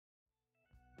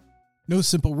No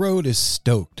Simple Road is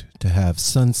stoked to have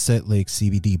Sunset Lake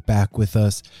CBD back with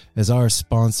us as our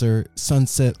sponsor.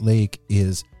 Sunset Lake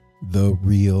is the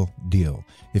real deal.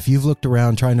 If you've looked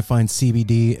around trying to find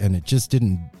CBD and it just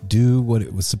didn't do what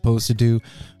it was supposed to do,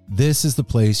 this is the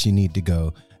place you need to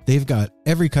go. They've got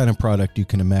every kind of product you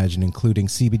can imagine, including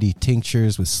CBD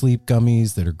tinctures with sleep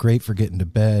gummies that are great for getting to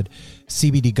bed,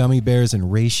 CBD gummy bears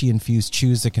and reishi-infused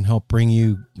chews that can help bring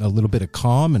you a little bit of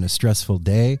calm in a stressful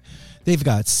day. They've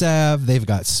got salve. They've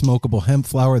got smokable hemp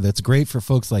flower that's great for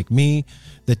folks like me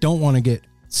that don't want to get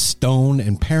stoned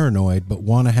and paranoid but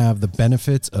want to have the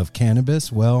benefits of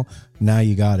cannabis. Well, now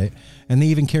you got it. And they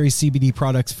even carry CBD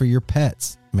products for your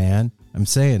pets, man. I'm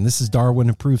saying this is Darwin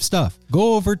approved stuff.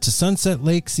 Go over to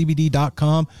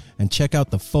sunsetlakecbd.com and check out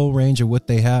the full range of what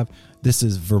they have. This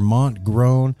is Vermont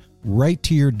grown, right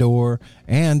to your door,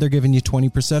 and they're giving you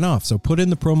 20% off. So put in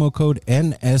the promo code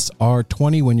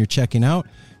NSR20 when you're checking out.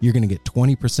 You're going to get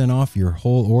 20% off your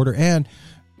whole order. And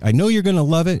I know you're going to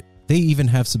love it. They even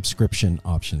have subscription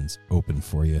options open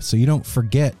for you, so you don't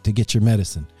forget to get your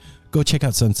medicine. Go check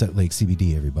out Sunset Lake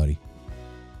CBD, everybody.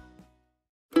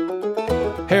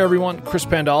 Hey everyone, Chris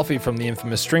Pandolfi from the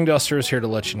infamous String Dusters here to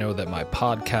let you know that my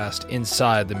podcast,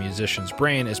 Inside the Musician's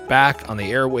Brain, is back on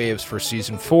the airwaves for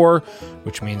Season 4,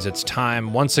 which means it's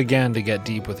time once again to get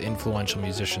deep with influential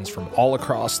musicians from all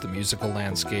across the musical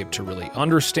landscape to really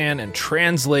understand and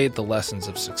translate the lessons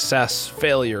of success,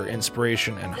 failure,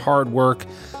 inspiration, and hard work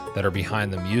that are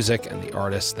behind the music and the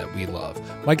artists that we love.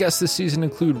 My guests this season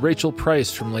include Rachel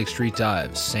Price from Lake Street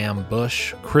Dives, Sam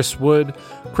Bush, Chris Wood,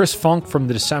 Chris Funk from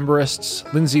The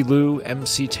Decemberists, Lindsay Liu,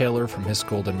 MC Taylor from His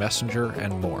Golden Messenger,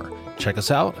 and more. Check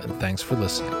us out, and thanks for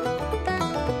listening.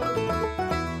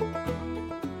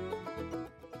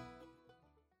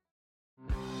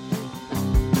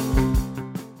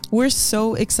 We're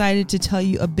so excited to tell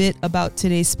you a bit about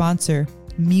today's sponsor,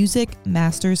 Music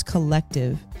Masters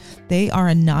Collective. They are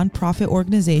a nonprofit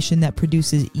organization that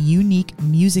produces unique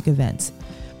music events,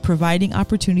 providing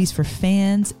opportunities for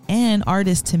fans and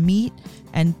artists to meet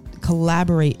and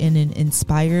collaborate in an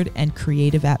inspired and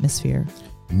creative atmosphere.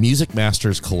 Music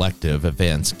Masters Collective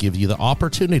events give you the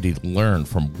opportunity to learn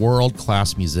from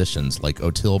world-class musicians like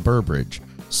Otil Burbridge,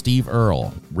 Steve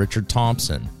Earle, Richard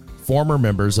Thompson, former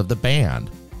members of the band,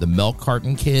 the Milk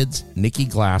Carton Kids, Nikki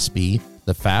Glaspie,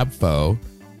 the Fab Four,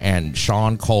 and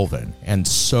Sean Colvin, and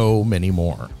so many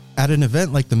more. At an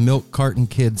event like the Milk Carton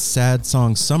Kids Sad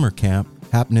Song Summer Camp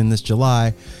happening this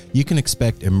July, you can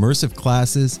expect immersive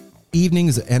classes,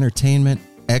 evenings of entertainment,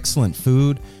 excellent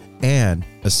food, and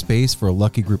a space for a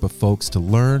lucky group of folks to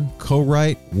learn,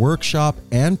 co-write, workshop,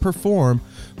 and perform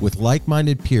with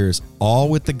like-minded peers, all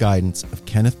with the guidance of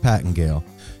Kenneth Pattengale,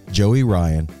 Joey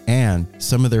Ryan, and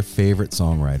some of their favorite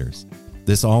songwriters.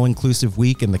 This all-inclusive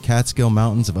week in the Catskill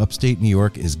Mountains of upstate New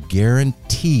York is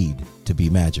guaranteed to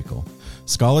be magical.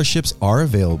 Scholarships are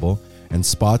available and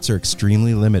spots are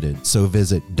extremely limited, so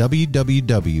visit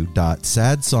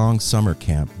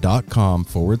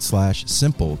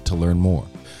www.sadsongsummercamp.com/simple to learn more.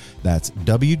 That's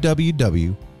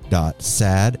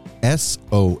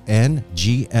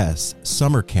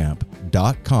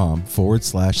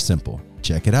www.sadsongsummercamp.com/simple.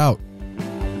 Check it out.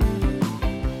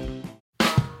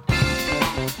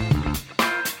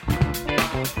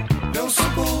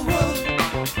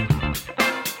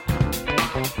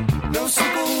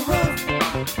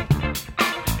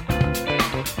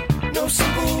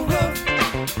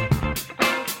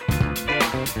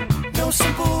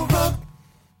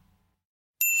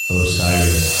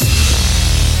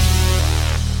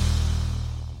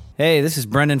 Hey, this is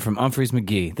Brendan from Humphreys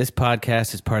McGee. This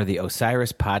podcast is part of the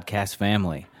Osiris Podcast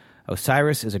family.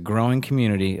 Osiris is a growing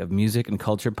community of music and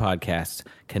culture podcasts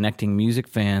connecting music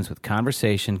fans with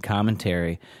conversation,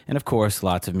 commentary, and of course,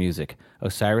 lots of music.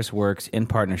 Osiris works in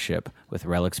partnership with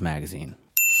Relics Magazine.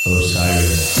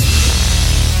 Osiris.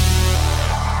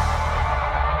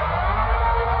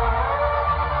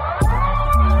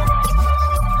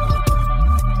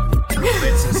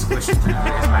 He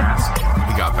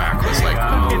got back. Was like,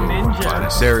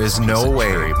 there's no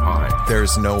way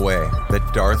that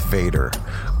Darth Vader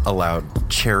allowed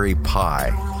cherry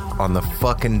pie on the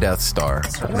fucking Death Star.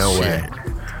 No way.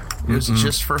 It was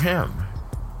just for him.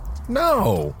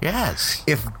 No. Yes.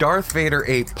 If Darth Vader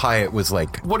ate pie, it was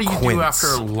like what do you quince. do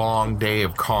after a long day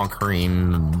of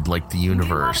conquering like the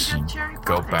universe? You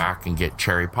go back and get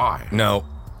cherry pie. No.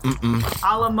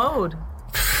 A la mode.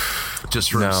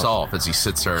 Just for himself as he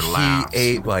sits there and laughs. He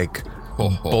ate like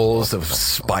bowls of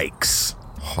spikes.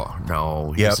 Oh,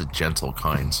 no, he's a gentle,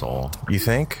 kind soul. You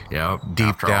think? Yeah.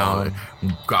 Deep down.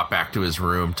 Got back to his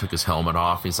room, took his helmet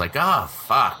off. He's like,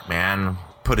 fuck, man.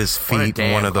 put his feet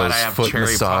in one of those foot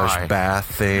massage bath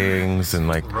things and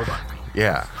like,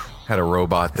 yeah, had a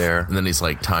robot there. And then he's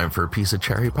like, time for a piece of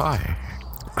cherry pie.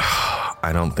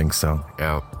 I don't think so.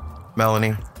 Yeah.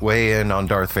 Melanie, weigh in on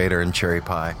Darth Vader and cherry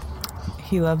pie.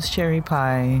 He loves cherry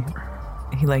pie.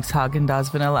 He likes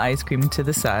Haagen-Dazs vanilla ice cream to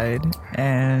the side.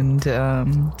 And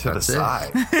to the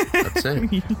side. That's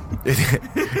it.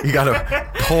 You gotta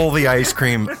pull the ice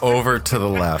cream over to the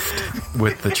left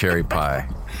with the cherry pie.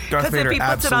 Darth Vader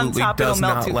absolutely does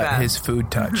not let fast. his food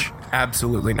touch.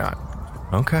 Absolutely not.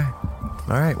 Okay.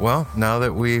 All right. Well, now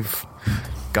that we've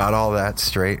got all that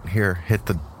straight, here, hit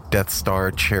the Death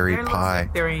Star cherry It looks pie.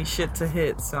 like there ain't shit to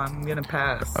hit, so I'm gonna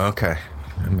pass. Okay.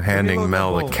 I'm handing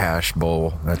Mel a cash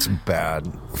bowl. That's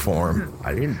bad form.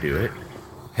 I didn't do it.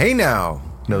 Hey now,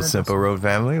 No Simple Road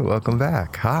family. Welcome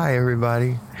back. Hi,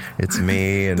 everybody. It's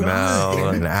me and Mel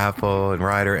and Apple and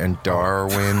Ryder and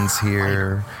Darwin's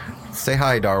here. Say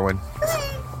hi, Darwin.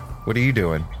 What are you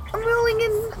doing? I'm rolling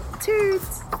in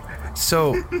turds.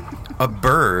 So, a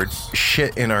bird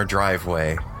shit in our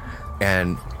driveway,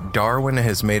 and Darwin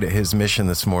has made it his mission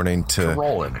this morning to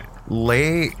roll in it.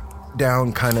 Lay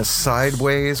down kind of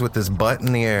sideways with his butt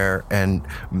in the air and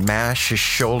mash his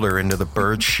shoulder into the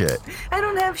bird shit. I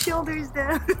don't have shoulders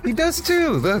down. He does too.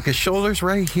 Look, his shoulder's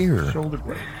right here. Shoulder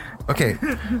blade. Okay,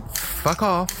 fuck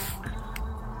off.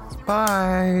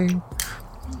 Bye.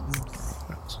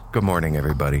 Good morning,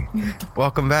 everybody.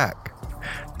 Welcome back.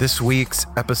 This week's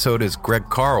episode is Greg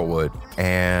Carlwood,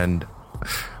 and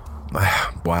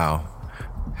wow.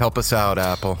 Help us out,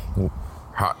 Apple.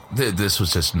 This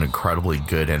was just an incredibly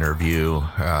good interview.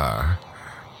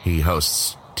 He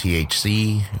hosts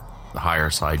THC, the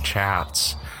Higherside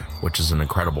Chats, which is an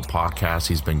incredible podcast.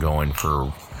 He's been going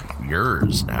for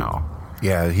years now.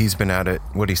 Yeah, he's been at it,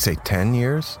 what do you say, 10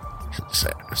 years?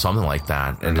 Something like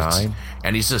that. And 9?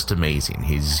 And he's just amazing.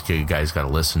 You guys got to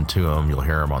listen to him. You'll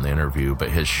hear him on the interview. But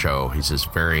his show, he's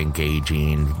just very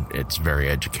engaging. It's very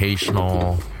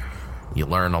educational. You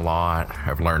learn a lot.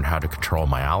 I've learned how to control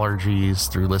my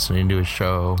allergies through listening to his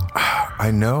show.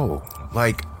 I know.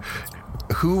 Like,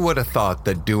 who would have thought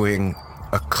that doing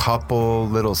a couple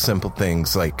little simple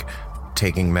things like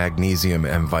taking magnesium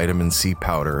and vitamin C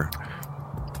powder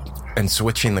and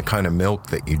switching the kind of milk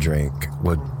that you drink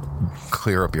would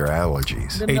clear up your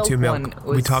allergies? The A2 milk. one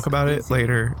was We talk about it easy.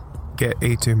 later. Get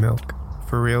A2 milk.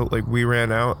 For real. Like, we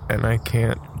ran out and I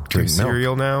can't drink Drink milk.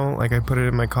 cereal now. Like, I put it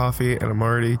in my coffee and I'm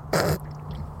already...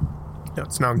 No,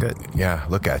 it's not good. Yeah,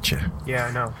 look at you. Yeah,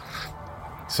 I know.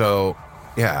 So,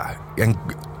 yeah. And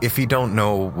if you don't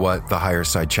know what the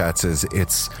Higherside Chats is,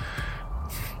 it's,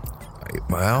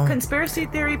 well... Conspiracy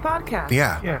Theory Podcast.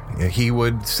 Yeah. He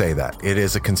would say that. It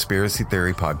is a conspiracy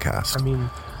theory podcast. I mean,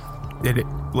 it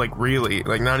like really,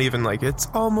 like not even like it's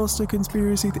almost a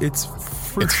conspiracy. It's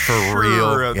for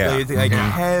real. Yeah. Like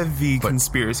heavy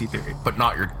conspiracy theory. But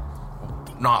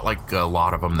not like a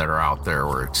lot of them that are out there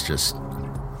where it's just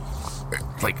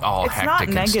like all It's hectic not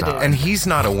and stuff. negative. And he's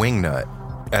not a wingnut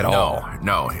at all.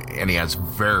 No, and he has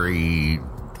very,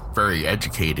 very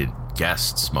educated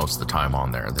guests most of the time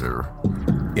on there that are...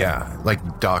 Yeah,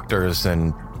 like doctors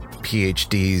and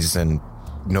PhDs and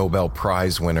Nobel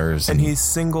Prize winners. And he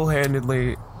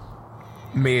single-handedly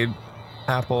made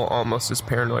Apple almost as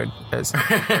paranoid as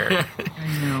Eric.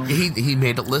 He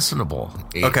made it listenable.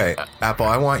 Okay, Apple,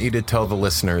 I want you to tell the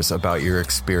listeners about your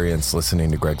experience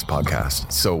listening to Greg's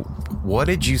podcast. So, what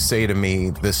did you say to me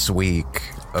this week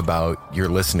about your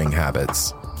listening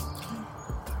habits?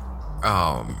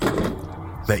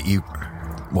 That you...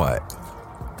 What?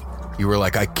 You were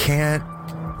like, I can't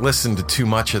listen to too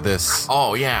much of this.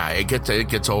 Oh yeah, it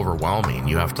gets overwhelming.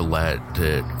 You have to let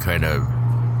it kind of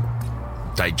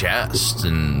digest,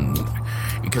 and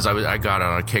because I got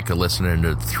on a kick of listening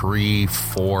to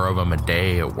 3-4 of them a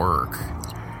day at work,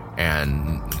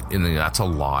 and that's a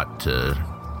lot to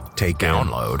Take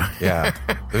download. Yeah,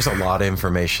 there's a lot of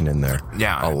information in there.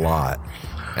 Yeah. A lot.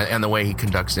 And the way he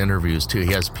conducts interviews too,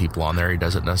 he has people on there he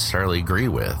doesn't necessarily agree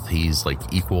with. He's like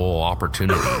equal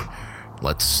opportunity.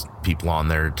 Lets people on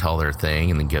there tell their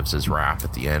thing and then gives his rap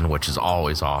at the end, which is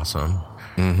always awesome.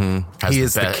 Mm-hmm. He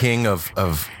is the king of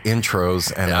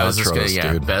intros and outros,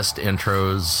 dude. Best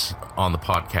intros on the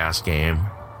podcast game.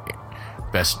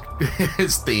 Best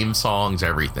his theme songs,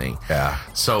 everything. Yeah.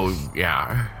 So,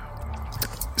 yeah.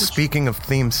 Speaking of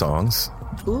theme songs...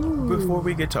 Before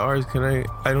we get to ours, I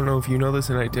don't know if you know this,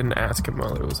 and I didn't ask him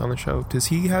while it was on the show. Does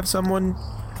he have someone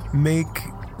make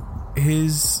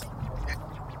his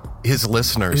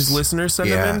listeners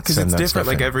send them in? Because it's different,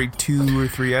 like every 2 or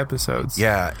 3 episodes.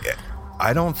 Yeah.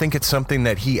 I don't think it's something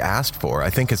that he asked for. I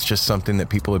think it's just something that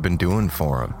people have been doing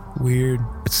for him. Weird.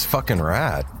 It's fucking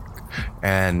rad.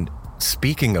 And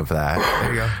speaking of that,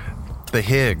 There you go. the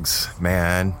Higgs,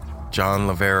 man, John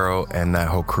Lavero and that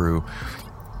whole crew,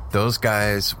 those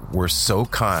guys were so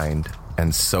kind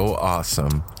and so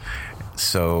awesome.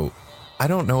 So I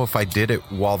don't know if I did it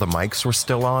while the mics were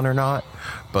still on or not,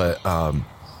 but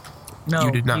No,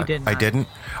 You did not. You did I didn't.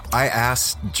 I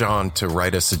asked John to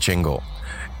write us a jingle,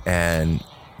 and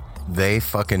they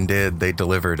fucking did. They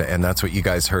delivered, and that's what you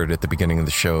guys heard at the beginning of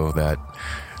the show, that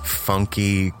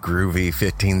funky, groovy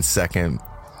 15-second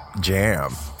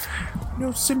jam.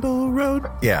 No Simple Road.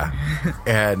 Yeah.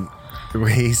 And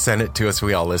he sent it to us.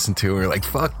 We all listened to it. We were like,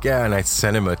 fuck yeah. And I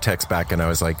sent him a text back, and I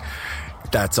was like,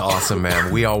 that's awesome,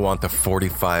 man. We all want the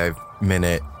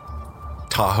 45-minute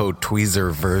Tahoe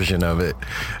tweezer version of it.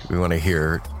 We want to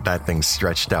hear that thing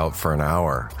stretched out for an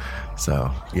hour.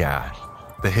 So, yeah.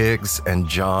 The Higgs and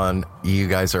John, you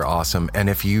guys are awesome. And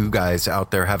if you guys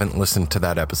out there haven't listened to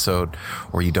that episode,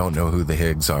 or you don't know who the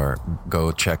Higgs are,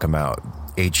 go check them out.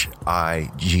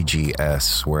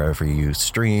 HIGGS, wherever you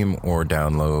stream or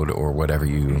download or whatever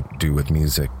you do with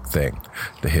music thing.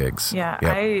 The Higgs. Yeah,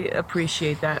 Yep. I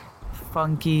appreciate that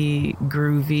funky,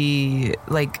 groovy,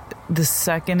 like the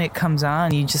second it comes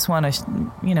on, you just want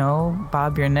to,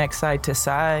 bob your neck side to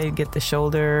side, get the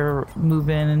shoulder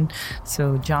moving.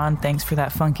 So, John, thanks for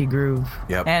that funky groove.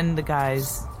 Yep. And the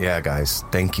guys. Yeah, guys,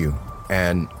 thank you.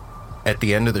 And at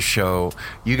the end of the show,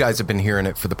 you guys have been hearing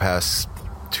it for the past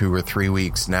 2 or 3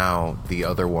 weeks now. The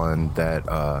other one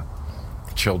that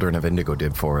Children of Indigo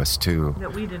did for us, too.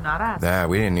 That we did not ask. Yeah,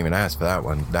 we didn't even ask for that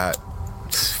one. That's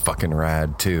fucking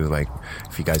rad, too. Like,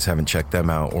 if you guys haven't checked them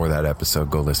out or that episode,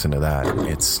 go listen to that.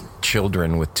 It's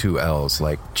Children with 2 L's,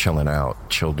 like chilling out,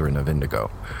 Children of Indigo.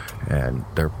 And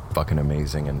they're fucking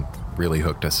amazing and really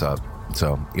hooked us up.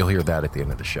 So you'll hear that at the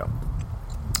end of the show.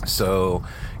 So,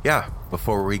 yeah,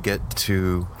 before we get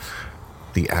to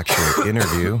the actual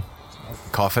interview,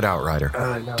 cough it out,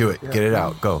 Ryder. Do it. Get it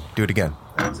out. Go. Do it again.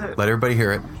 Let everybody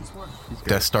hear it.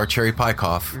 Death Star cherry pie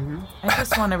cough. I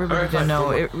just want everybody to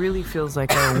know it really feels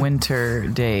like a winter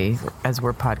day as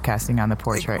we're podcasting on the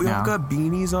porch right We all now. got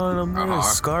beanies on. I'm wearing a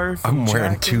scarf. I'm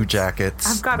wearing jacket. 2 jackets.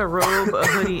 I've got a robe, a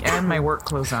hoodie, and my work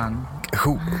clothes on.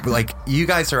 Like, you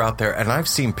guys are out there, and I've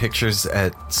seen pictures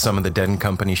at some of the Dead and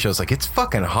Company shows. Like, it's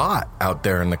fucking hot out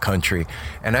there in the country.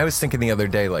 And I was thinking the other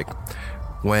day, like,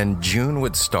 when June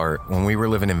would start, when we were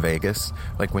living in Vegas,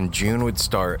 like, when June would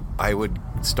start, I would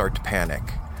start to panic.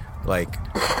 Like,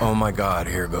 oh my God,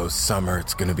 here goes summer.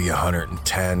 It's going to be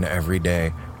 110 every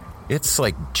day. It's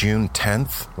like June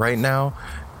 10th right now.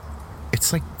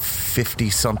 It's like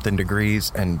 50-something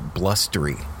degrees and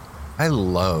blustery. I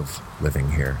love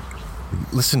living here.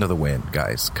 Listen to the wind,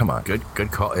 guys. Come on.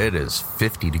 Good call. It is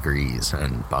 50 degrees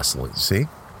and bustling. See?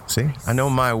 I know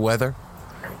my weather.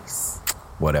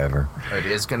 Whatever. It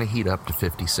is going to heat up to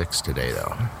 56 today,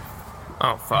 though.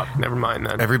 Oh, fuck. Never mind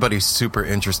then. Everybody's super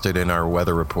interested in our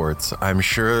weather reports. I'm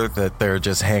sure that they're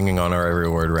just hanging on our every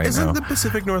word right Isn't now. the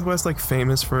Pacific Northwest like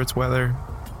famous for its weather?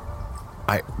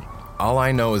 All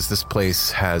I know is this place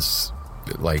has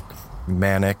like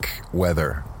manic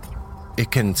weather. It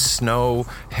can snow,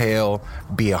 hail,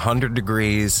 be 100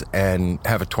 degrees, and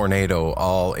have a tornado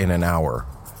all in an hour.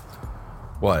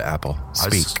 What, Apple? I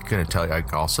was Speak. going to tell you, I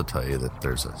can also tell you that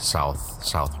there's a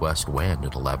southwest wind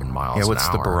at 11 miles an hour. Yeah, what's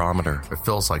the barometer? It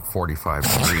feels like 45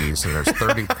 degrees, and there's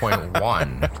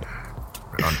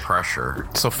 30.1 on pressure.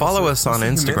 So follow us on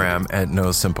Instagram at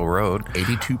No Simple Road.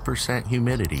 82%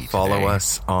 humidity Follow today.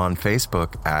 us on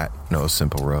Facebook at No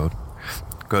Simple Road.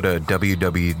 Go to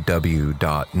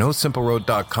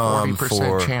www.nosimpleroad.com 40%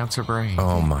 for... chance of rain.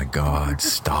 Oh my God,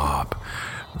 stop.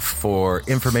 For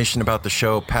information about the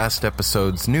show, past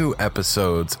episodes, new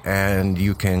episodes, and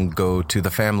you can go to the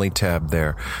family tab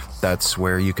there. That's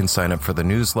where you can sign up for the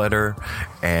newsletter.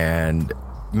 And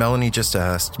Melanie just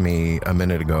asked me a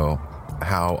minute ago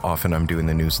how often I'm doing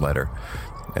the newsletter.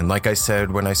 And like I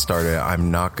said when I started, I'm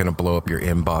not going to blow up your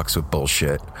inbox with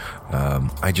bullshit.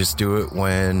 I just do it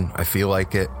when I feel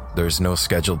like it. There's no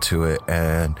schedule to it.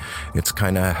 And it's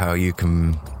kind of how you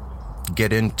can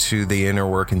get into the inner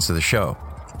workings of the show.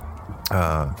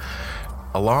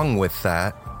 Along with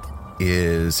that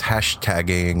is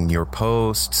hashtagging your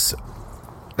posts.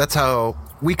 That's how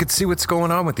we could see what's going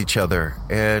on with each other.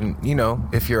 And,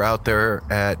 if you're out there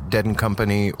at Dead and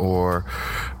Company or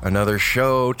another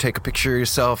show, take a picture of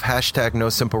yourself, hashtag No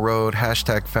Simple Road,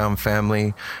 hashtag Found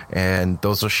Family, and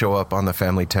those will show up on the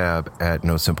family tab at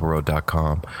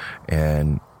nosimpleroad.com.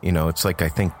 And, it's like, I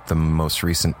think the most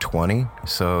recent 20.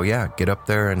 So yeah, get up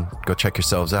there and go check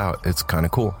yourselves out. It's kind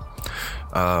of cool.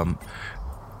 I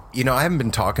haven't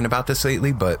been talking about this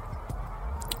lately, but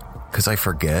because I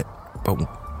forget, but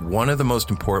one of the most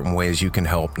important ways you can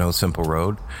help No Simple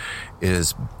Road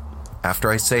is, after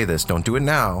I say this, don't do it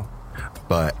now,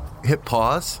 but hit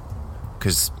pause,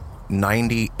 because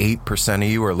 98% of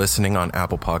you are listening on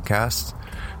Apple Podcasts.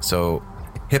 So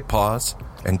hit pause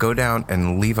and go down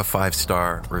and leave a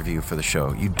 5-star review for the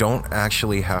show. You don't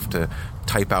actually have to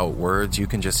type out words. You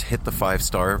can just hit the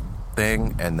 5-star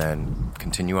thing and then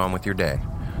continue on with your day.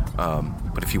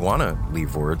 But if you want to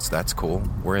leave words, that's cool.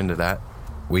 We're into that.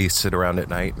 We sit around at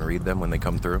night and read them when they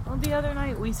come through. Well, the other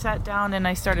night we sat down and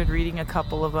I started reading a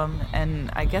couple of them, and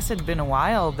I guess it'd been a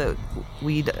while that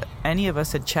any of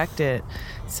us had checked it.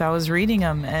 So I was reading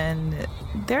them, and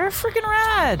they're freaking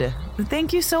rad.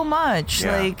 Thank you so much.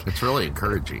 Yeah, like, it's really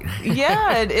encouraging.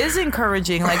 yeah, it is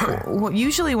encouraging. Like,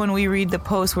 usually when we read the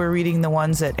posts, we're reading the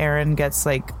ones that Aaron gets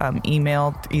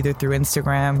emailed either through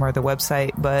Instagram or the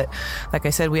website. But like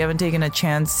I said, we haven't taken a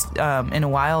chance in a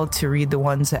while to read the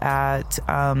ones at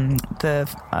Apple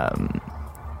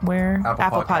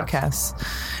Podcasts.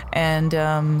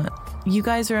 And you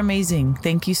guys are amazing.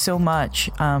 Thank you so much.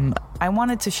 I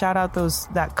wanted to shout out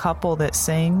that couple that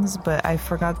sings, but I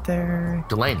forgot their...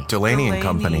 Delaney and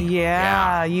Company.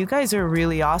 Yeah, you guys are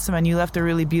really awesome, and you left a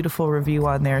really beautiful review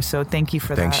on there, so thank you for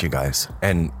that. Thanks, you guys.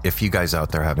 And if you guys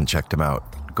out there haven't checked them out,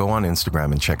 go on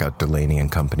Instagram and check out Delaney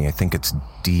and Company. I think it's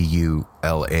Dulaney.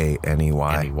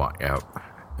 Yep.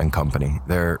 And Company.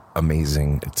 They're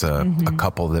amazing. It's a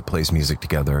couple that plays music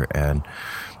together, and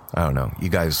I don't know, you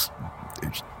guys...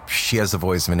 She has the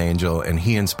voice of an angel, and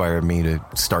he inspired me to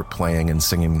start playing and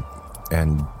singing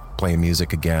and playing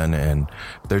music again, and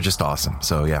they're just awesome.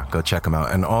 So yeah, go check them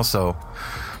out. And also,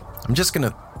 I'm just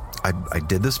gonna, I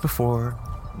did this before,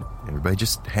 everybody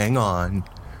just hang on.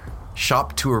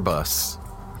 Shop Tour Bus.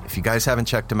 If you guys haven't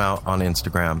checked them out on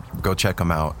Instagram, go check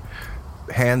them out.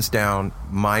 Hands down,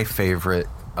 my favorite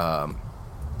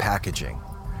packaging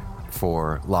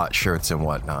for lot shirts and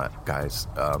whatnot, guys.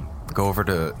 Go over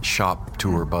to Shop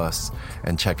Tour Bus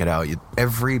and check it out.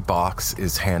 Every box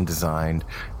is hand designed.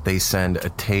 They send a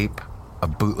tape, a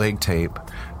bootleg tape,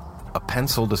 a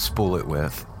pencil to spool it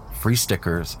with, free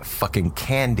stickers, fucking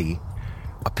candy,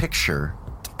 a picture,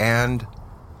 and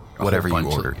whatever you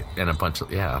ordered. And a bunch of,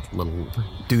 little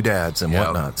doodads and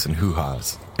whatnots and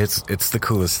hoo-has. It's the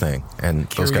coolest thing. And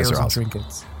those guys are awesome.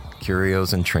 Trinkets.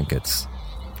 Curios and trinkets.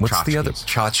 What's Tchotchkes. the other?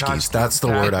 Tchotchkes. That's the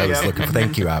word I was looking for.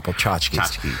 Thank you, Apple.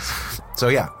 Tchotchkes. So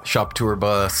yeah, Shop Tour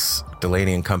Bus,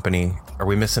 Delaney and Company. Are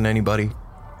we missing anybody,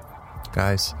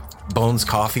 guys? Bones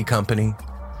Coffee Company.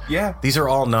 Yeah. These are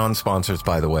all non-sponsors,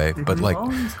 by the way, but like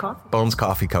Bones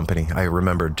Coffee Company. I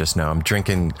remembered just now. I'm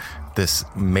drinking this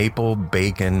maple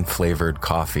bacon flavored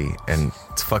coffee, and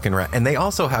it's fucking rad. And they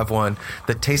also have one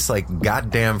that tastes like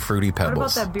goddamn Fruity Pebbles.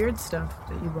 What about that beard stuff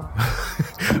that you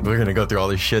bought? We're gonna go through all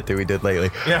this shit that we did lately.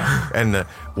 Yeah. And the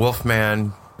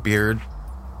Wolfman beard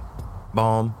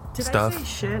balm stuff. Did I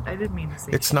say shit? I didn't mean to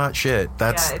say It's shit. not shit.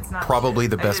 That's it's not probably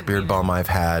shit. the I best didn't beard mean balm I've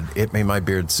had. It made my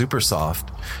beard super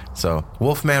soft. So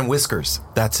Wolfman Whiskers.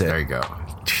 That's it. There you go.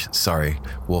 Sorry,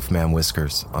 Wolfman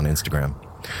Whiskers on Instagram.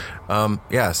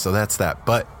 Yeah, so that's that.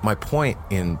 But my point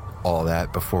in all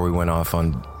that, before we went off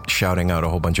on shouting out a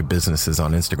whole bunch of businesses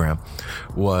on Instagram,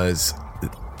 was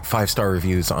 5-star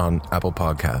reviews on Apple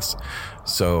Podcasts.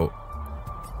 So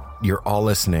you're all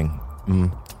listening,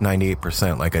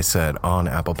 98%, like I said, on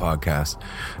Apple Podcasts.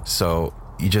 So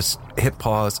you just hit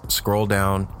pause, scroll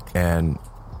down, and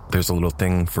there's a little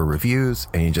thing for reviews,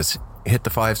 and you just hit the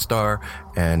 5-star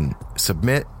and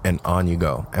submit, and on you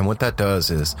go. And what that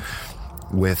does is,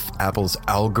 with Apple's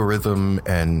algorithm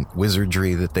and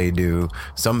wizardry that they do,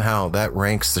 somehow that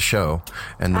ranks the show.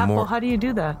 And the Apple, more, how do you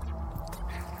do that?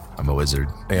 I'm a wizard.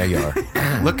 yeah, you are.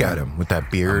 Look at him with that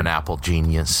beard. I'm an Apple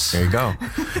genius. There you go.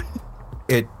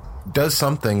 It does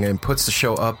something and puts the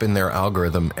show up in their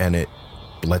algorithm, and it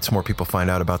lets more people find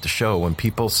out about the show. When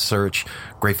people search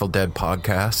Grateful Dead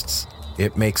podcasts,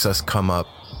 it makes us come up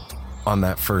on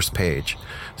that first page.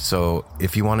 So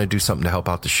if you want to do something to help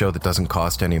out the show that doesn't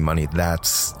cost any money,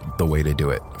 that's the way to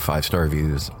do it. 5-star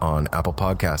reviews on Apple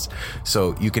Podcasts.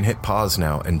 So you can hit pause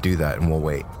now and do that, and we'll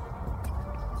wait.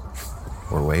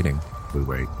 We're waiting. We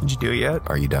wait. Did you do it yet?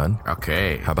 Are you done?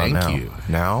 Okay. How about Thank now? you.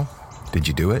 Now? Did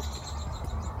you do it?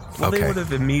 Well, Okay. they would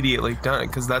have immediately done it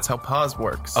because that's how pause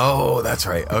works. Oh, that's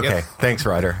right. Okay. Yep. Thanks,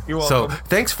 Ryder. You're So welcome.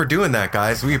 thanks for doing that,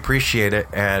 guys. We appreciate it.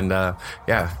 And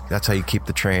yeah, that's how you keep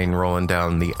the train rolling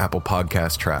down the Apple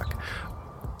Podcast track.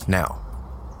 Now,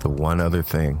 the one other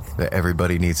thing that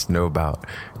everybody needs to know about,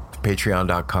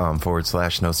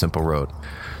 patreon.com/No Simple Road.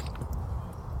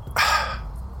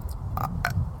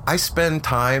 I spend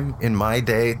time in my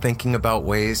day thinking about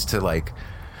ways to like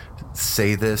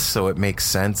say this so it makes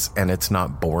sense and it's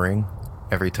not boring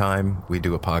every time we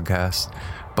do a podcast.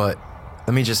 But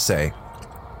let me just say,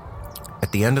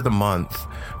 at the end of the month,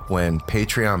 when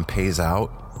Patreon pays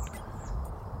out,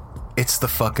 it's the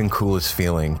fucking coolest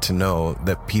feeling to know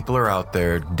that people are out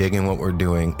there digging what we're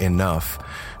doing enough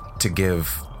to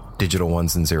give digital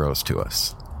ones and zeros to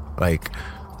us. Like,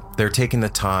 they're taking the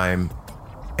time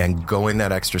and going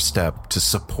that extra step to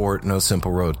support No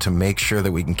Simple Road, to make sure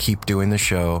that we can keep doing the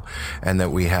show and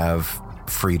that we have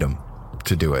freedom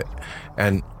to do it.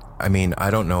 And I mean, I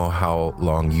don't know how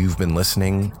long you've been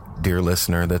listening, dear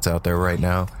listener that's out there right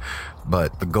now,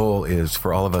 but the goal is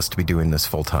for all of us to be doing this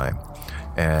full time.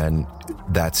 And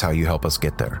that's how you help us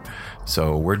get there.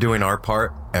 So we're doing our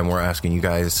part, and we're asking you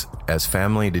guys as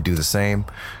family to do the same.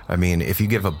 I mean, if you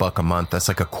give $1 a month, that's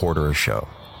like a quarter a show.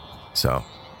 So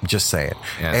just saying.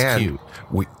 Yeah, it's cute.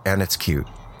 And it's cute.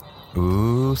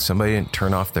 Ooh, somebody didn't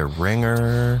turn off their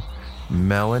ringer.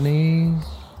 Melanie,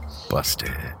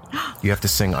 busted. You have to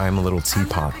sing I'm a Little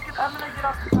Teapot. I'm gonna get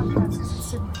off the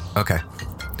podcast. Okay.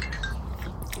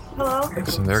 Hello?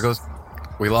 So there goes.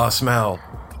 We lost Mel.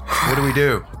 What do we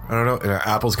do? I don't know.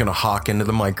 Apple's going to hawk into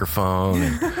the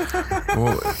microphone.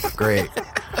 Ooh, great.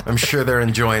 I'm sure they're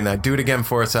enjoying that. Do it again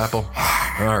for us, Apple.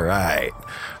 All right.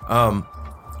 I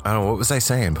don't know. What was I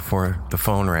saying before the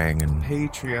phone rang? And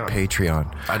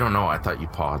Patreon. I don't know. I thought you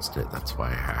paused it. That's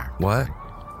why I hacked. What?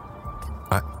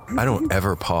 I don't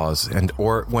ever pause.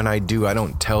 Or when I do, I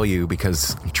don't tell you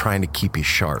because I'm trying to keep you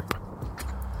sharp.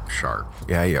 Sharp.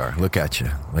 Yeah, you are. Look at you.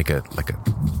 Like a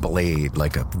blade,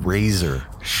 like a razor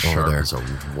Sharp over there. as a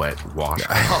wet wash.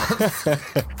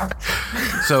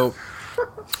 So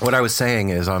what I was saying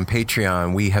is on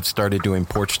Patreon, we have started doing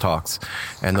porch talks,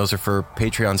 and those are for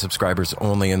Patreon subscribers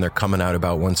only, and they're coming out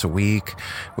about once a week.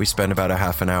 We spend about a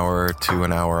half an hour to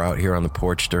an hour out here on the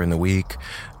porch during the week.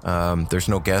 There's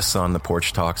no guests on the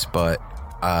porch talks, but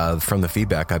from the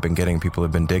feedback I've been getting, people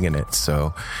have been digging it.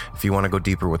 So if you want to go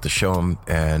deeper with the show,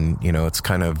 and you know, it's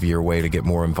kind of your way to get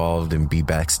more involved and be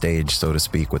backstage, so to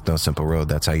speak, with No Simple Road,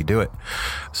 that's how you do it.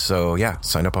 So yeah,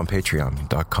 sign up on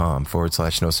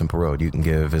patreon.com/No Simple Road. You can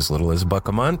give as little as $1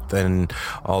 a month and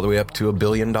all the way up to $1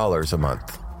 billion a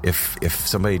month. If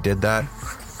somebody did that,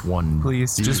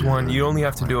 Please, just one. You only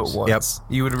have to do it once.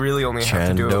 Yep. You would really only have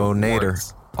to do it Chandonator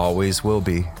once. always will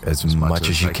be as much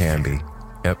as you can be.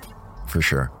 Yep. For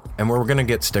sure. And we're going to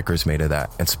get stickers made of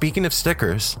that. And speaking of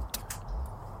stickers,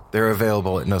 they're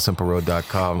available at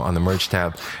nosimpleroad.com on the merch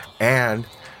tab. And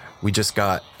we just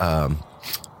got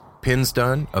pins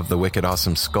done of the Wicked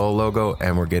Awesome Skull logo,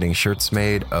 and we're getting shirts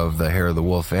made of the Hair of the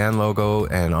Wolf Ann logo.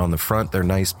 And on the front, they're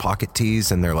nice pocket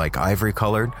tees, and they're like ivory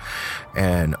colored.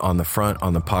 And on the front,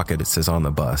 on the pocket, it says on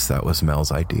the bus. That was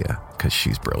Mel's idea because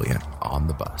she's brilliant. On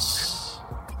the bus.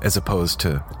 As opposed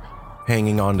to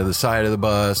hanging onto the side of the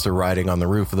bus or riding on the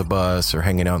roof of the bus or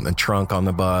hanging out in the trunk on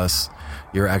the bus.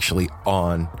 You're actually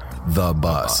on the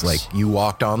bus. Like you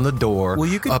walked on the door,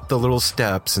 up the little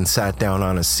steps and sat down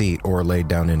on a seat or laid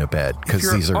down in a bed,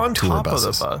 because these are on tour top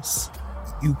buses. Of the bus,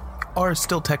 you are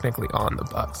still technically on the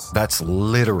bus. That's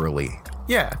literally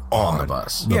on the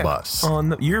bus. The bus.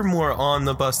 You're more on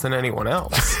the bus than anyone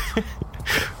else.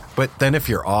 But then if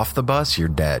you're off the bus, you're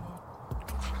dead.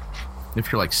 If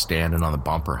you're like standing on the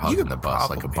bumper hugging could the bus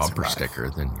like a probably bumper survive. sticker,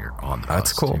 then you're on the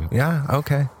That's bus. cool. Too. Yeah,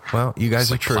 okay. Well, you guys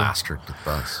It's are like true. plastered to the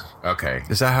bus. Okay.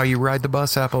 Is that how you ride the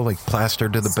bus, Apple? Like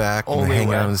plastered to the back and only hanging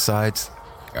way. out on the sides?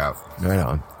 Yeah. Right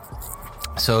on.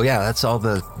 So yeah, that's all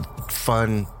the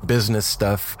fun business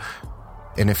stuff.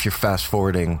 And if you're fast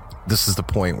forwarding, this is the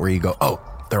point where you go, oh,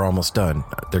 they're almost done.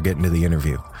 They're getting to the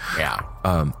interview. Yeah.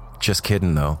 Just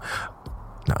kidding though.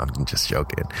 No, I'm just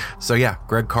joking. So yeah,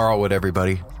 Greg Carlwood,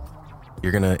 everybody.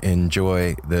 You're going to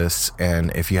enjoy this.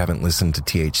 And if you haven't listened to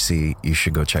THC, you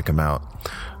should go check him out.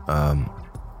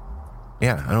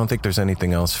 Yeah, I don't think there's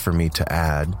anything else for me to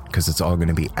add, because it's all going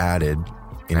to be added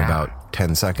in about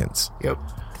 10 seconds. Yep.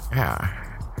 Yeah.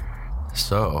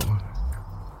 So,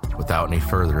 without any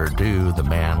further ado, the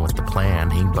man with the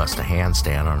plan, he can bust a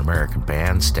handstand on American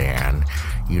Bandstand.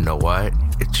 You know what?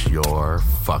 It's your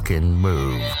fucking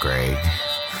move, Greg.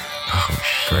 Oh,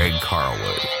 Greg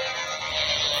Carlwood.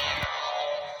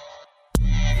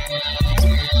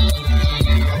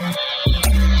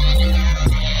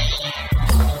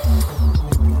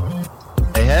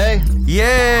 Hey,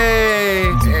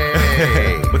 Yay!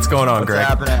 Hey. What's going on, what's Greg?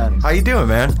 happening? How you doing,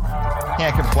 man?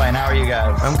 Can't complain. How are you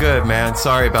guys? I'm good, man.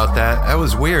 Sorry about that. That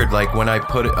was weird. Like when I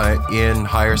put in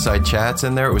Higherside chats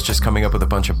in there, it was just coming up with a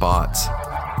bunch of bots.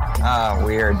 Ah,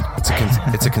 weird.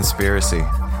 It's a conspiracy.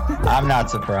 I'm not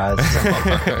surprised.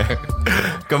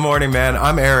 Good morning, man.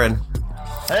 I'm Aaron.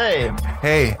 Hey.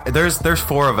 Hey, there's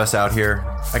 4 of us out here.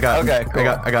 I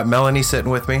got Melanie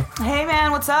sitting with me. Hey,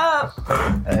 man, what's up?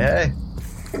 Hey.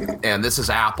 And this is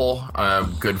Apple, a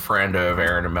good friend of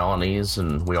Aaron and Melanie's,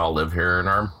 and we all live here in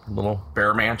our little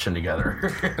bear mansion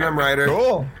together. And I'm Ryder.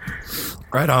 Cool.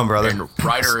 Right on, brother. And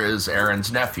Ryder is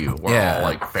Aaron's nephew. We're all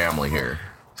like family here.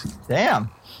 Damn.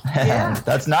 Yeah.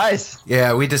 That's nice.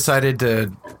 Yeah, we decided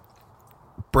to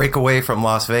break away from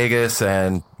Las Vegas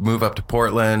and move up to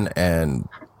Portland and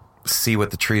see what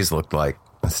the trees looked like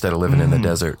instead of living in the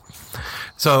desert.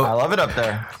 So I love it up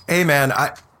there. Hey, man,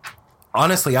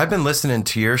 honestly, I've been listening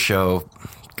to your show,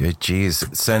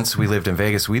 since we lived in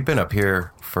Vegas. We've been up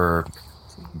here for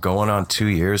going on 2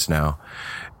 years now.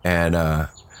 And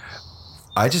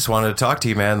I just wanted to talk to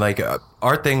you, man. Like,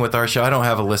 our thing with our show, I don't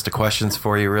have a list of questions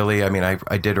for you, really. I mean,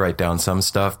 I did write down some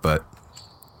stuff, but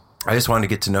I just wanted to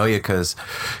get to know you because,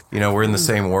 we're in the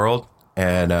same world.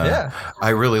 And I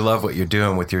really love what you're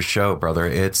doing with your show, brother.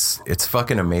 It's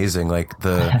fucking amazing. Like,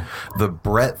 the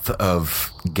breadth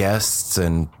of guests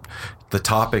and the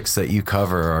topics that you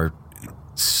cover are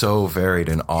so varied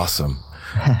and awesome.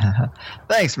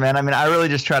 Thanks, man. I mean, I really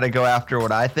just try to go after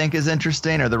what I think is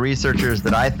interesting or the researchers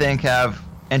that I think have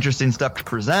interesting stuff to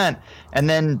present, and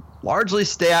then largely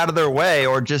stay out of their way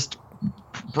or just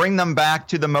bring them back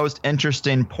to the most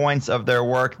interesting points of their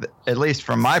work, at least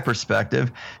from my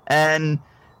perspective. And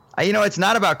it's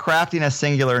not about crafting a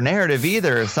singular narrative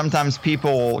either. Sometimes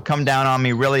people come down on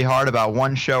me really hard about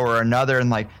one show or another and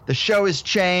like, the show has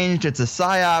changed, it's a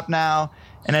psyop now.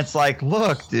 And it's like,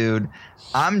 look, dude,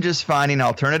 I'm just finding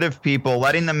alternative people,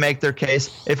 letting them make their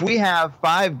case. If we have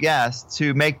 5 guests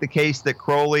who make the case that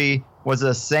Crowley was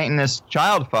a Satanist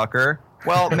child fucker,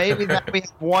 well, maybe that we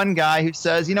have one guy who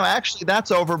says, actually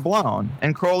that's overblown.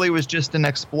 And Crowley was just an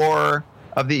explorer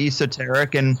of the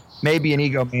esoteric and maybe an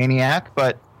egomaniac,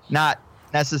 but not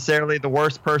necessarily the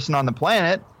worst person on the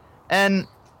planet. And,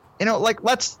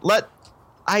 let's let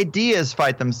ideas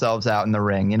fight themselves out in the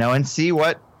ring, and see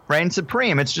what reigns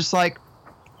supreme. It's just like,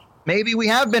 maybe we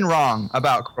have been wrong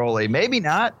about Crowley, maybe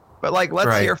not, but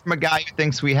let's hear from a guy who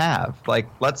thinks we have.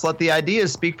 Let's let the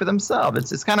ideas speak for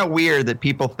themselves. It's kind of weird that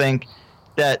people think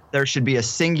that there should be a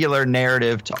singular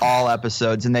narrative to all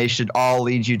episodes and they should all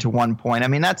lead you to one point. I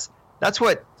mean, that's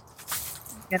what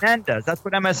CNN does. That's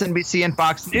what MSNBC and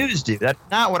Fox News do. That's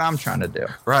not what I'm trying to do.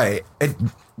 Right.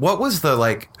 What was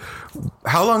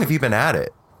how long have you been at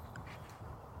it?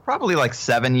 Probably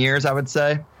 7 years, I would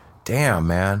say. Damn,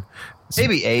 man.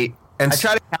 Maybe 8. And I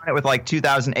try to count it with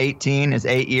 2018 is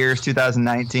 8 years,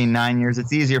 2019, 9 years.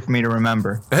 It's easier for me to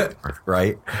remember.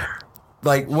 Right.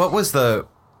 What was the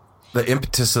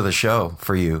impetus of the show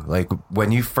for you?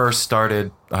 When you first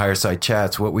started the Higherside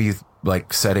Chats, what were you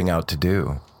setting out to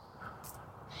do?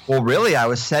 Well, really, I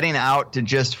was setting out to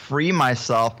just free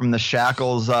myself from the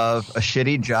shackles of a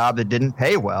shitty job that didn't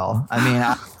pay well. I mean,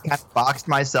 I kind of boxed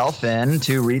myself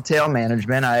into retail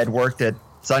management. I had worked at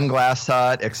Sunglass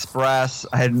Hut, Express.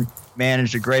 I had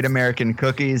managed a Great American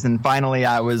Cookies, and finally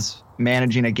I was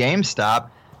managing a GameStop.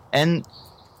 And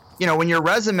when your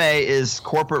resume is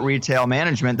corporate retail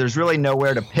management, there's really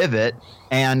nowhere to pivot.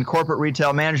 And corporate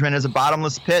retail management is a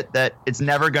bottomless pit that it's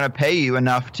never going to pay you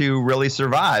enough to really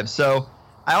survive. So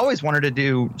I always wanted to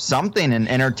do something in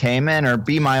entertainment or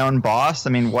be my own boss. I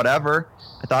mean, whatever.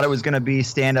 I thought it was going to be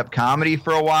stand-up comedy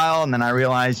for a while. And then I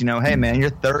realized, hey, man,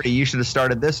 you're 30. You should have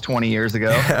started this 20 years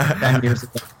ago, 10 years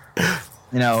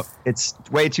ago. It's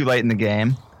way too late in the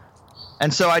game.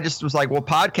 And so I just was like, well,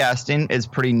 podcasting is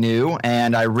pretty new,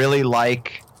 and I really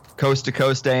like Coast to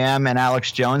Coast AM and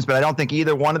Alex Jones, but I don't think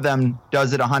either one of them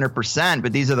does it 100%,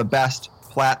 but these are the best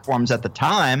platforms at the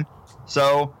time.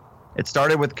 So it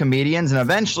started with comedians, and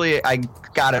eventually I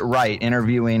got it right,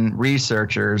 interviewing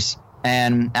researchers.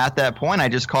 And at that point, I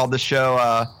just called the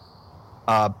show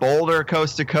Boulder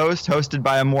Coast to Coast, hosted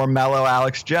by a more mellow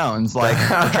Alex Jones.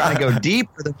 I'm trying to go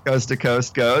deeper than Coast to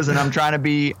Coast goes, and I'm trying to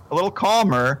be a little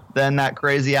calmer than that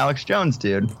crazy Alex Jones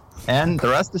dude. And the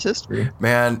rest is history.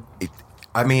 Man,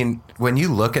 I mean, when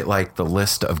you look at the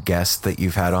list of guests that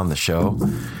you've had on the show,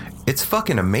 it's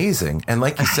fucking amazing. And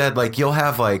like you said, you'll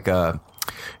have a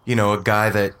guy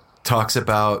that talks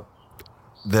about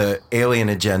the alien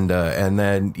agenda, and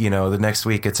then the next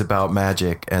week it's about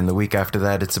magic, and the week after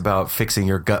that it's about fixing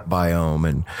your gut biome.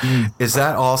 And is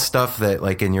that all stuff that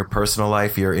in your personal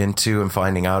life you're into and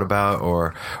finding out about,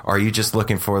 or are you just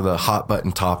looking for the hot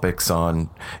button topics on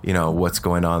what's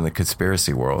going on in the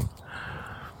conspiracy world?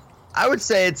 I would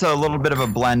say it's a little bit of a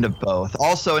blend of both.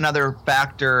 Also, another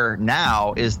factor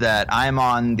now is that I'm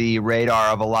on the radar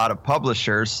of a lot of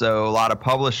publishers, so a lot of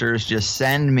publishers just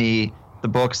send me the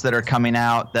books that are coming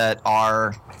out that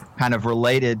are kind of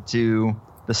related to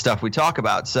the stuff we talk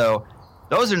about. So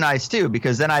those are nice too,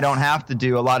 because then I don't have to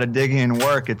do a lot of digging and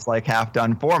work. It's like half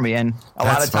done for me. And a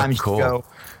lot of times cool. you go,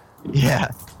 yeah.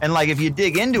 And like if you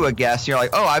dig into a guest, you're like,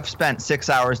 oh, I've spent 6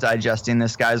 hours digesting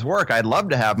this guy's work. I'd love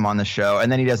to have him on the show.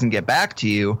 And then he doesn't get back to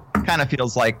you. Kind of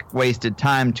feels like wasted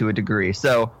time to a degree.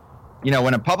 So, you know,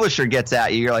 when a publisher gets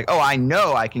at you, you're like, oh, I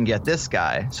know I can get this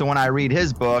guy. So when I read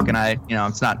his book and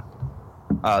it's not,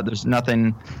 there's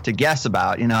nothing to guess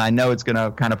about, I know it's going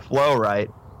to kind of flow right.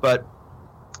 But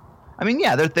I mean,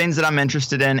 yeah, there are things that I'm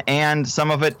interested in, and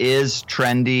some of it is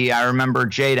trendy. I remember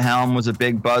Jade Helm was a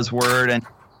big buzzword, and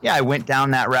yeah, I went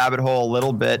down that rabbit hole a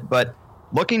little bit. But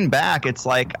looking back, it's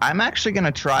like I'm actually going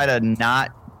to try to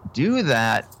not do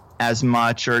that as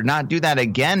much, or not do that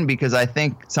again, because I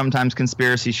think sometimes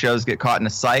conspiracy shows get caught in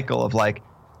a cycle of like,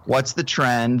 what's the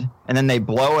trend? And then they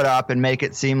blow it up and make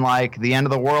it seem like the end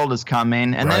of the world is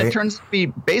coming, and then it turns to be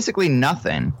basically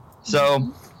nothing.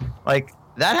 So, like,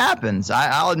 that happens.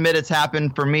 I'll admit it's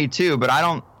happened for me too, but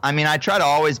I try to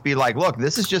always be like, look,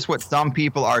 this is just what some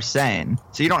people are saying.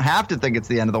 So you don't have to think it's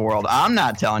the end of the world. I'm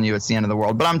not telling you it's the end of the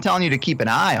world, but I'm telling you to keep an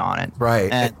eye on it.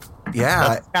 Right. And yeah.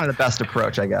 that's kind of the best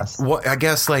approach, I guess. Well, I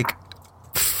guess, like,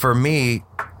 for me,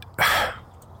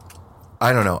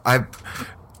 I don't know.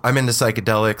 I'm into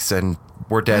psychedelics, and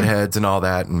we're deadheads and all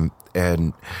that,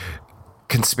 and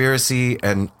conspiracy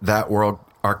and that world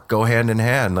go hand in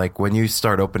hand. Like, when you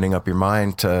start opening up your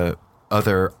mind to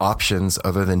other options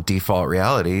other than default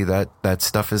reality, that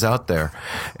stuff is out there,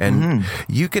 and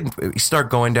you can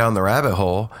start going down the rabbit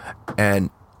hole.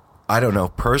 And I don't know,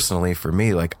 personally for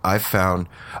me, like, I've found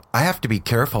I have to be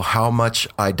careful how much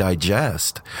I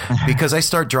digest because I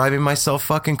start driving myself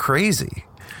fucking crazy.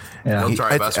 Yeah. He'll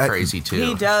drive us crazy too.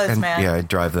 He does, man. Yeah, I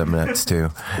drive them nuts too.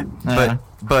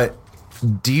 But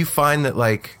do you find that,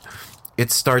 like,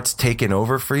 it starts taking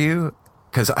over for you?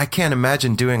 Because I can't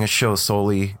imagine doing a show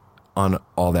solely on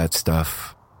all that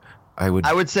stuff. I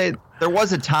would say there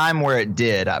was a time where it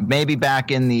did. Maybe back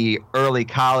in the early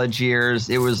college years,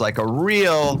 it was like a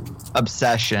real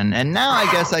obsession. And now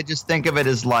I guess I just think of it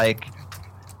as like,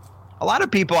 a lot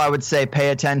of people, I would say, pay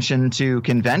attention to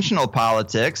conventional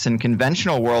politics and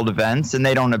conventional world events, and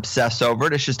they don't obsess over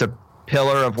it. It's just a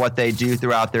pillar of what they do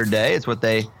throughout their day. It's what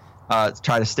they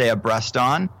try to stay abreast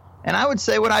on. And I would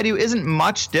say what I do isn't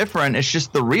much different. It's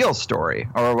just the real story,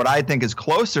 or what I think is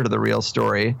closer to the real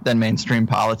story than mainstream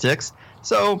politics.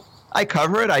 So I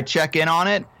cover it, I check in on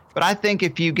it. But I think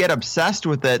if you get obsessed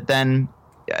with it, then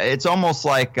it's almost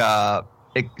like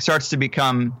it starts to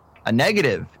become a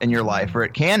negative in your life, or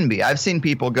it can be. I've seen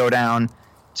people go down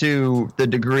to the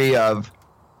degree of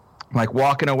like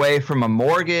walking away from a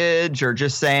mortgage, or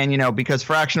just saying, because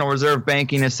fractional reserve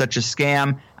banking is such a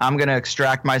scam, I'm going to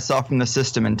extract myself from the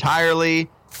system entirely.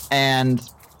 And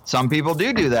some people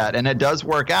do that, and it does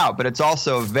work out. But it's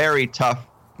also a very tough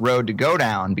road to go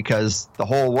down, because the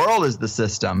whole world is the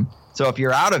system. So if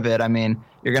you're out of it,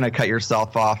 you're going to cut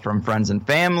yourself off from friends and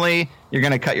family. You're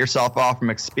going to cut yourself off from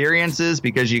experiences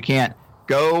because you can't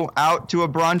go out to a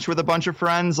brunch with a bunch of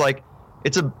friends. Like,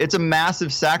 it's a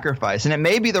massive sacrifice, and it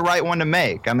may be the right one to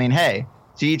make. Hey,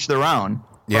 to each their own.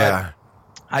 Yeah.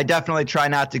 But I definitely try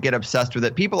not to get obsessed with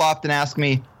it. People often ask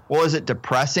me, well, is it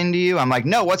depressing to you? I'm like,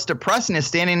 no, what's depressing is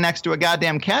standing next to a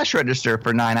goddamn cash register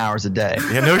for 9 hours a day.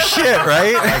 Yeah, no shit,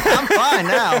 right? Like, I'm fine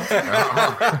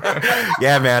now.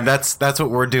 Yeah, man, that's what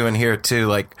we're doing here too.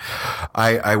 Like,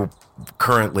 I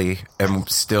currently am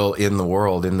still in the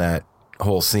world, in that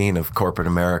whole scene of corporate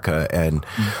America, and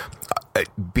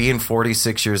being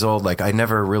 46 years old, like, I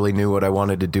never really knew what I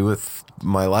wanted to do with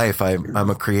my life. I'm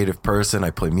a creative person.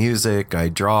 I play music, I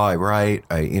draw, I write,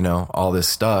 all this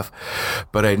stuff,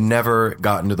 but I never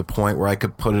gotten to the point where I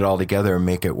could put it all together and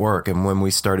make it work. And when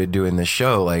we started doing this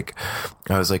show, like,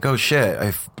 I was like, oh shit,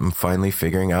 I'm finally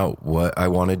figuring out what I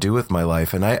want to do with my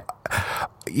life. And I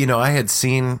had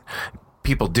seen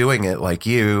people doing it, like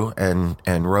you and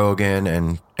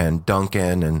Rogan and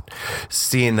Duncan, and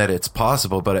seeing that it's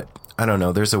possible. But I don't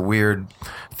know, there's a weird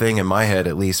thing in my head,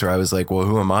 at least, where I was like, well,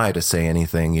 who am I to say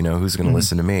anything? Who's going to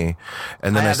listen to me?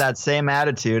 And then I have that same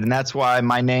attitude, and that's why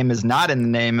my name is not in the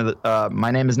name of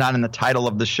my name is not in the title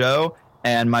of the show,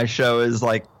 and my show is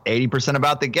like 80%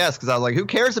 about the guests, because I was like, who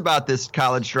cares about this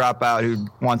college dropout who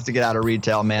wants to get out of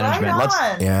retail management?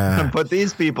 Let's put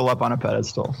these people up on a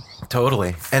pedestal. Totally.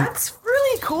 And that's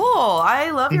really cool.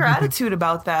 I love your attitude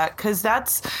about that, because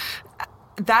that's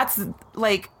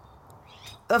like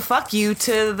a fuck you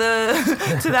to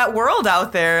that world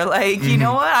out there. Like, you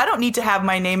know what? I don't need to have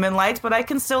my name in lights, but I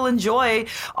can still enjoy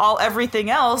everything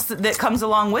else that comes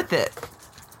along with it.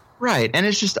 Right. And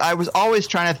it's just, I was always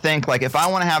trying to think, like, if I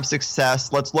want to have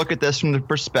success, let's look at this from the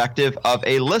perspective of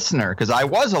a listener, because I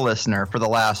was a listener for the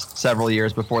last several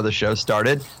years before the show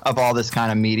started of all this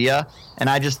kind of media.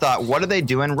 And I just thought, what are they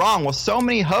doing wrong? Well, so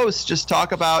many hosts just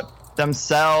talk about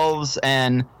themselves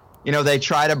and, you know, they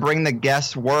try to bring the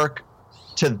guest's work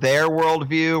to their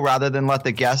worldview rather than let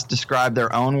the guest describe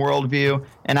their own worldview.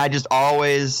 And I just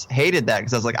always hated that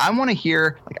because I was like, I want to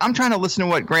hear, like, I'm trying to listen to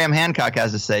what Graham Hancock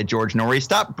has to say, George Norrie.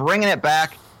 Stop bringing it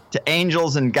back to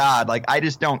angels and God. Like, I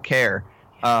just don't care.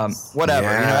 Whatever.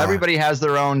 Yeah. You know, everybody has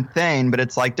their own thing, but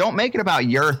it's like, don't make it about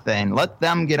your thing. Let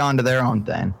them get onto their own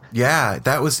thing. Yeah,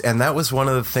 that was one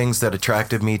of the things that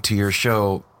attracted me to your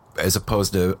show as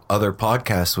opposed to other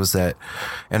podcasts was that,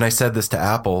 and I said this to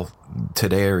Apple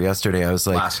today or yesterday, I was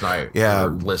like, last night, yeah,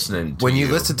 listening to when you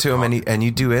listen to him and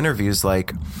you do interviews,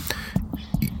 like,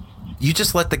 you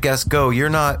just let the guest go. You're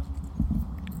not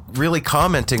really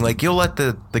commenting. Like, you'll let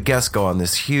the guest go on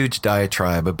this huge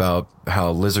diatribe about how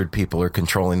lizard people are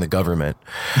controlling the government.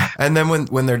 And then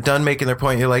when they're done making their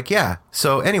point, you're like, yeah,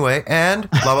 so anyway, and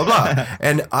blah, blah, blah.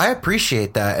 And I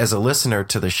appreciate that as a listener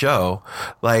to the show.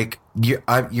 Like,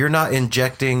 you're not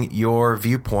injecting your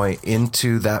viewpoint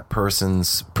into that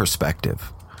person's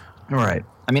perspective. Right.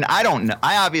 I mean, I don't know.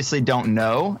 I obviously don't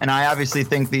know. And I obviously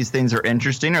think these things are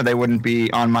interesting or they wouldn't be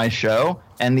on my show.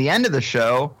 And the end of the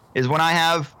show is when I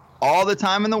have all the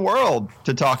time in the world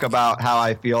to talk about how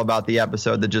I feel about the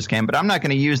episode that just came. But I'm not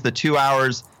going to use the 2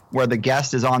 hours where the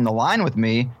guest is on the line with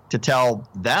me to tell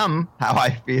them how I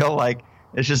feel. Like,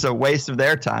 it's just a waste of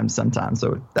their time sometimes.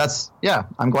 So that's, yeah,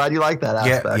 I'm glad you like that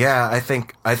aspect. Yeah, I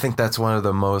think that's one of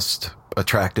the most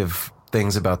attractive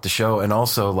things about the show. And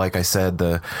also, like I said,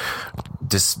 the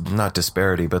not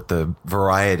disparity, but the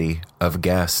variety of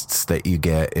guests that you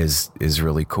get is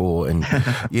really cool. And,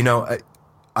 you know,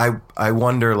 I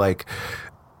wonder, like,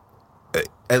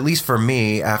 at least for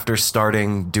me, after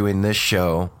starting doing this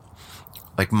show,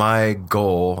 like, my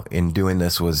goal in doing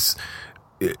this was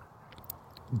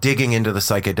digging into the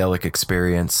psychedelic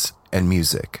experience and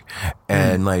music.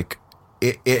 And like,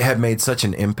 it had made such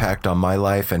an impact on my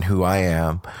life and who I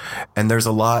am. And there's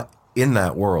a lot in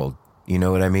that world. You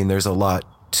know what I mean? There's a lot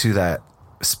to that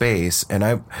space.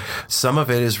 And some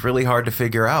of it is really hard to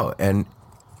figure out and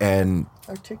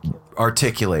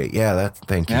articulate. Yeah,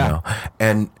 thank you. Now.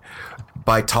 And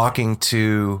by talking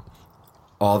to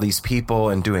all these people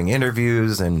and doing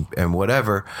interviews and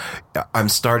whatever, I'm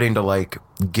starting to, like,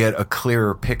 get a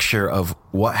clearer picture of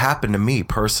what happened to me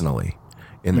personally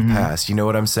in the past. You know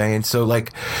what I'm saying? So,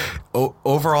 like,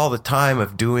 over all the time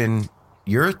of doing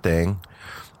your thing,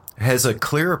 has a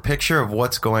clearer picture of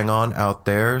what's going on out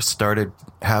there started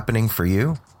happening for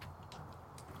you?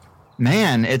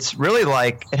 Man, it's really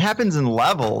like it happens in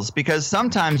levels, because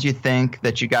sometimes you think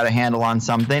that you got a handle on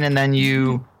something and then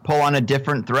you pull on a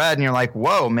different thread and you're like,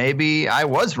 whoa, maybe I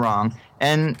was wrong.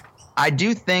 And I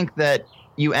do think that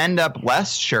you end up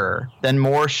less sure than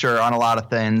more sure on a lot of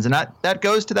things. And that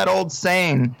goes to that old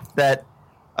saying that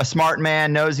a smart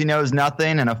man knows he knows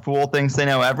nothing and a fool thinks they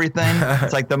know everything.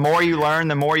 It's like the more you learn,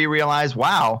 the more you realize,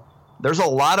 wow, there's a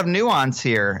lot of nuance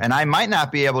here and I might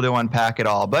not be able to unpack it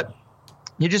all. But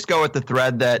you just go with the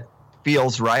thread that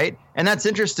feels right. And that's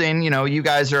interesting. You know, you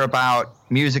guys are about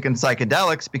music and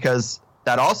psychedelics because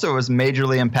that also was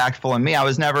majorly impactful in me. I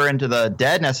was never into the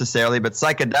Dead necessarily, but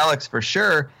psychedelics for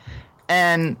sure.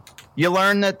 And you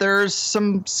learn that there's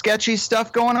some sketchy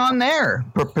stuff going on there,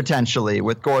 potentially,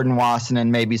 with Gordon Wasson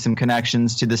and maybe some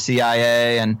connections to the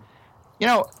CIA. And, you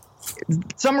know,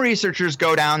 some researchers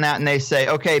go down that and they say,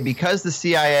 okay, because the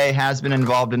CIA has been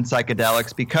involved in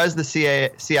psychedelics, because the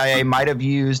CIA might have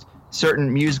used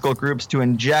certain musical groups to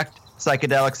inject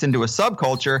psychedelics into a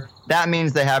subculture, that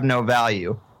means they have no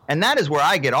value. And that is where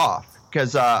I get off,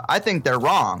 because I think they're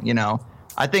wrong. You know,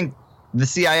 I think the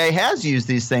CIA has used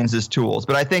these things as tools,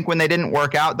 but I think when they didn't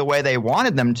work out the way they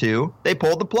wanted them to, they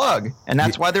pulled the plug. And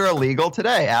that's why they're illegal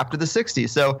today after the 60s.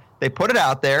 So they put it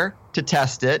out there to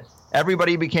test it.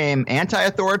 Everybody became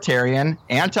anti-authoritarian,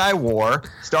 anti-war,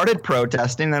 started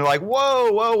protesting. They're like,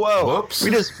 whoa, whoa, whoa. Whoops.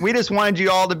 We just wanted you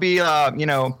all to be,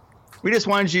 we just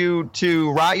wanted you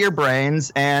to rot your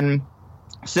brains and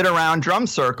sit around drum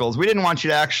circles. We didn't want you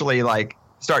to actually, like,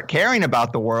 start caring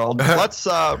about the world. Let's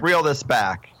reel this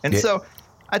back. And so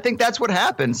I think that's what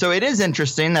happened. So it is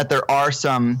interesting that there are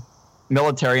some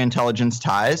military intelligence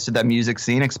ties to that music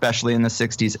scene, especially in the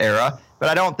 60s era. But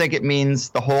I don't think it means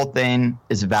the whole thing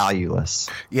is valueless.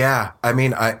 Yeah. I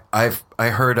mean, I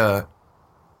heard a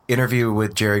interview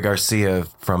with Jerry Garcia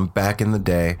from back in the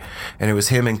day, and it was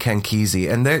him and Ken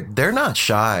Kesey. And they're not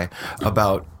shy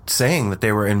about saying that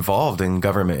they were involved in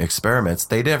government experiments.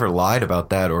 They never lied about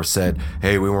that or said,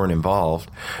 hey, we weren't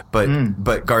involved.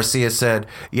 But Garcia said,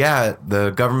 yeah, the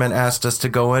government asked us to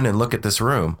go in and look at this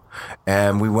room.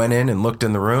 And we went in and looked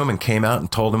in the room and came out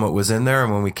and told them what was in there.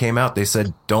 And when we came out, they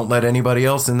said, don't let anybody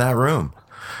else in that room.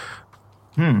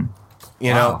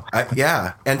 You know,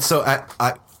 yeah. And so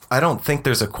I don't think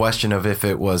there's a question of if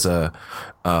it was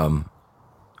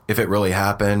if it really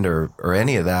happened or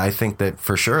any of that. I think that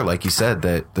for sure, like you said,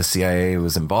 that the CIA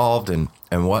was involved and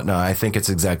whatnot. I think it's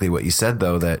exactly what you said,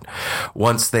 though, that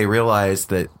once they realized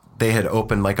that they had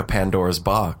opened like a Pandora's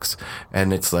box,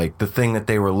 and it's like the thing that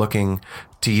they were looking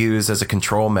to use as a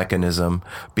control mechanism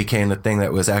became the thing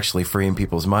that was actually freeing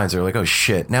people's minds. They're like, oh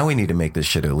shit, now we need to make this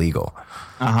shit illegal.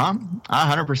 I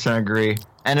 100% agree.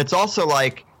 And it's also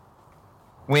like,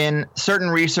 when certain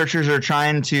researchers are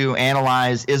trying to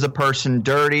analyze, is a person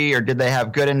dirty or did they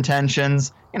have good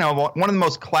intentions? You know, one of the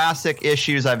most classic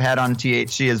issues I've had on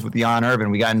THC is with Jan Irvin.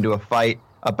 We got into a fight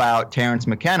about Terrence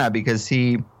McKenna because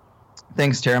he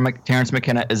thinks Terrence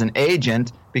McKenna is an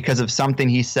agent because of something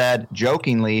he said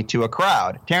jokingly to a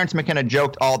crowd. Terrence McKenna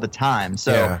joked all the time.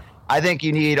 So yeah. I think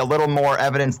you need a little more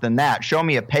evidence than that. Show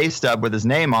me a pay stub with his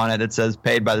name on it that says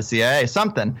paid by the CIA.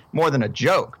 Something more than a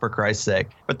joke, for Christ's sake.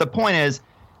 But the point is,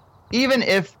 even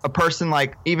if a person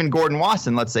like even Gordon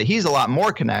Wasson, let's say, he's a lot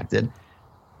more connected,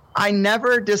 I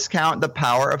never discount the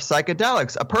power of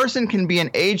psychedelics. A person can be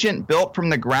an agent built from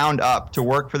the ground up to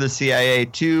work for the CIA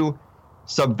to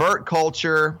subvert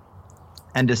culture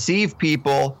and deceive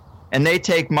people, and they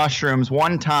take mushrooms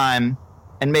one time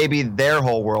and maybe their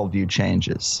whole worldview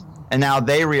changes. And now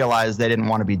they realize they didn't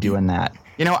want to be doing that.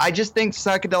 You know, I just think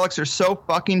psychedelics are so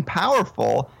fucking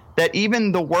powerful that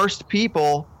even the worst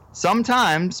people,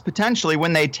 sometimes, potentially,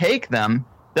 when they take them,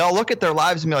 they'll look at their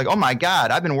lives and be like, oh my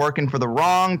God, I've been working for the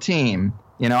wrong team.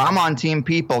 You know, I'm on team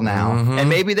people now. And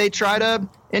maybe they try to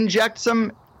inject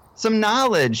some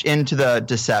knowledge into the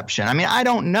deception. I mean, I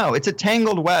don't know. It's a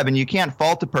tangled web, and you can't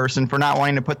fault a person for not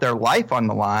wanting to put their life on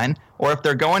the line, or if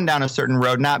they're going down a certain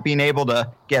road, not being able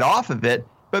to get off of it.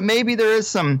 But maybe there is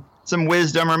some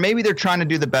wisdom, or maybe they're trying to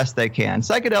do the best they can.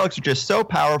 Psychedelics are just so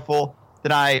powerful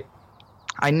that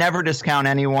I never discount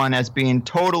anyone as being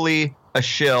totally a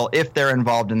shill if they're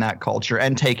involved in that culture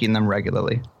and taking them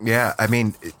regularly. Yeah, I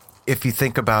mean, if you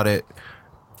think about it,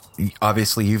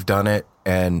 obviously you've done it,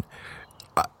 and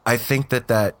I think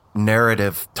that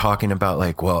narrative talking about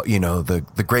like, well, you know, the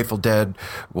Grateful Dead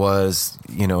was,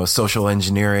 you know, a social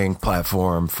engineering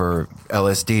platform for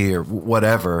LSD or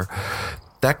whatever,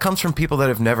 that comes from people that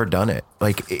have never done it.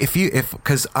 Like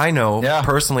because I know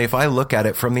personally, if I look at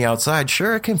it from the outside,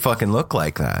 sure, it can fucking look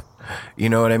like that. You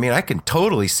know what I mean? I can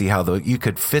totally see how you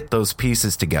could fit those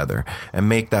pieces together and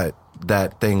make that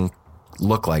thing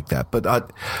look like that. But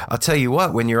I'll tell you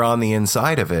what, when you're on the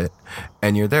inside of it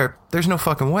and you're there, there's no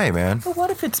fucking way, man. But what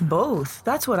if it's both?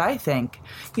 That's what I think.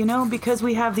 You know, because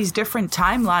we have these different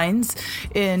timelines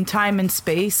in time and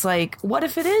space. Like, what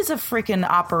if it is a freaking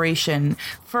operation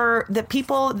for the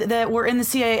people that were in the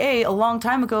CIA a long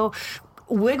time ago,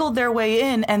 wiggled their way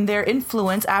in, and their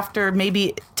influence after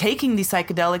maybe taking these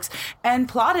psychedelics and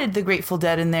plotted the Grateful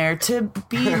Dead in there to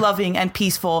be loving and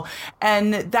peaceful.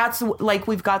 And that's like,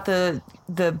 we've got the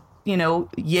you know,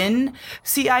 yin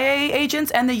CIA agents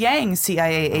and the yang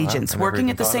CIA agents working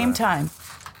at the same time.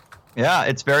 Yeah,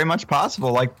 it's very much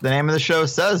possible. Like the name of the show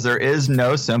says, there is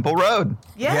no simple road.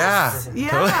 Yes.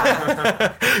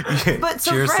 Yeah. But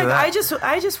so, Greg, I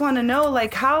just want to know,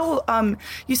 like, how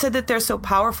you said that they're so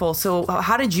powerful. So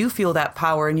how did you feel that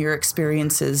power in your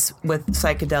experiences with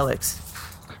psychedelics?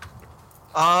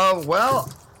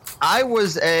 Well, I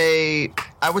would say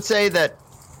that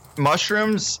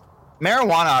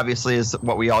marijuana obviously is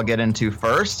what we all get into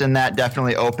first, and that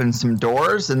definitely opened some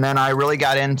doors. And then I really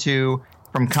got into,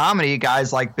 from comedy,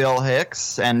 guys like Bill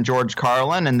Hicks and George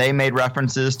Carlin, and they made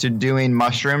references to doing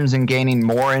mushrooms and gaining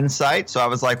more insight. So I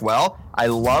was like, well, I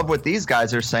love what these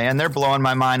guys are saying. They're blowing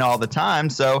my mind all the time,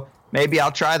 so maybe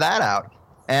I'll try that out.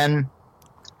 And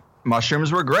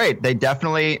mushrooms were great. They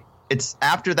definitely, it's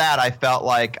after that I felt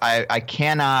like I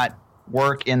cannot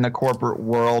work in the corporate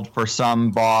world for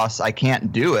some boss. I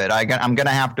can't do it. I'm going to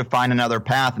have to find another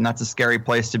path, and that's a scary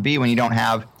place to be when you don't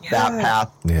have that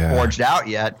path forged out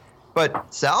yet.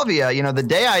 But salvia, you know, the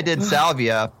day I did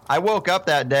salvia, I woke up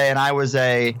that day and I was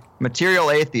a material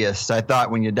atheist. I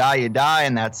thought when you die,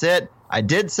 and that's it. I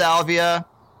did salvia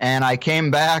and I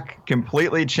came back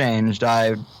completely changed.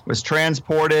 I was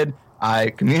transported. I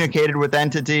communicated with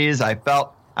entities. I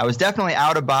was definitely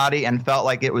out of body and felt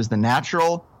like it was the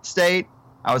natural state.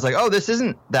 I was like, oh, this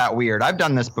isn't that weird. I've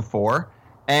done this before.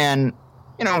 And,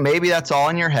 maybe that's all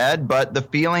in your head, but the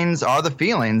feelings are the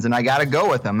feelings, and I got to go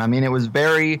with them. I mean, it was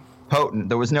very potent.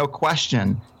 There was no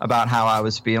question about how I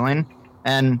was feeling.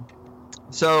 And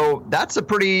so that's a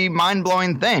pretty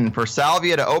mind-blowing thing for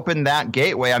salvia to open that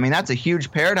gateway. I mean, that's a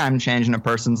huge paradigm change in a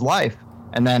person's life.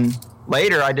 And then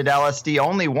later I did LSD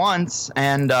only once,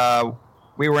 and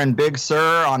we were in Big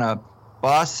Sur on a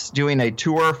bus doing a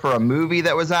tour for a movie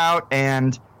that was out,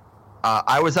 and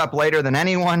I was up later than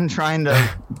anyone trying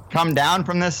to come down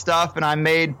from this stuff, and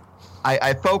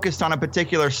I focused on a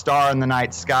particular star in the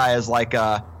night sky as like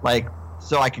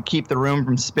so I could keep the room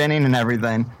from spinning and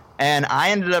everything. And I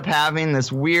ended up having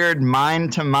this weird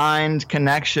mind-to-mind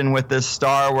connection with this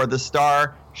star, where the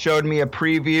star showed me a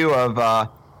preview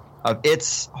of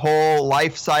its whole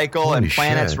life cycle. Holy and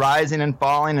planets shit. rising and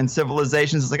falling and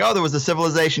civilizations. It's like, oh, there was a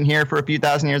civilization here for a few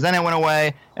thousand years, then it went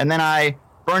away, and then I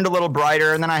burned a little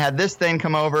brighter, and then I had this thing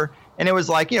come over, and it was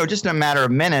like, just a matter of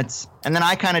minutes. And then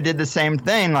I kind of did the same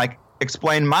thing, like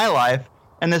explained my life,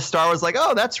 and this star was like,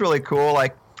 oh, that's really cool.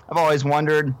 Like, I've always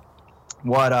wondered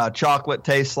what chocolate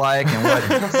tastes like and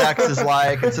what sex is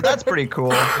like, and so that's pretty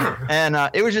cool. And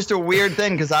it was just a weird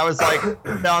thing, because I was like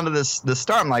down to this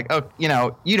star, I'm like, oh,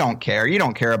 you don't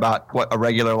care about what a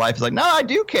regular life is like. No, I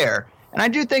do care, and I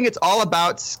do think it's all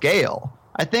about scale.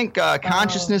 I think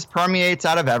consciousness permeates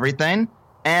out of everything,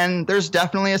 and there's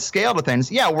definitely a scale to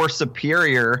things. Yeah, we're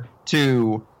superior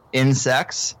to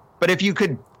insects, but if you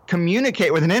could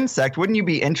communicate with an insect, wouldn't you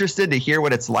be interested to hear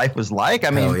what its life was like? I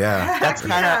mean, Hell yeah. that's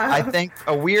kind of, I think,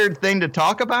 a weird thing to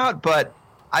talk about, but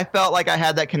I felt like I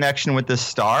had that connection with this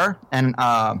star, and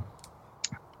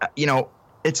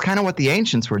it's kind of what the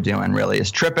ancients were doing, really, is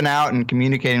tripping out and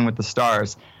communicating with the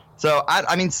stars. So,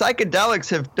 I mean, psychedelics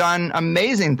have done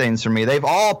amazing things for me. They've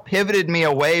all pivoted me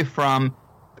away from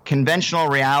conventional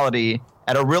reality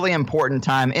at a really important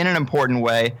time, in an important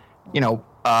way.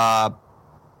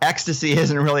 Ecstasy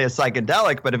isn't really a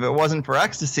psychedelic, but if it wasn't for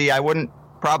ecstasy, I wouldn't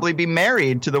probably be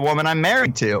married to the woman I'm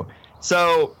married to.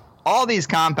 So all these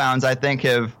compounds, I think,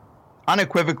 have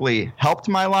unequivocally helped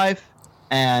my life,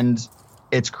 and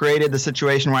it's created the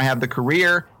situation where I have the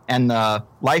career and the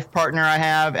life partner I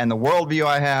have and the worldview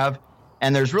I have,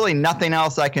 and there's really nothing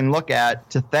else I can look at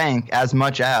to thank as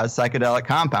much as psychedelic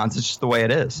compounds. It's just the way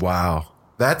it is. Wow.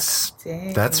 That's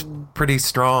pretty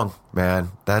strong, man.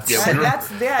 You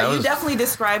definitely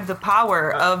described the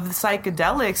power of the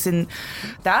psychedelics, and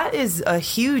that is a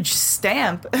huge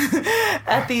stamp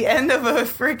at the end of a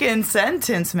freaking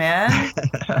sentence, man.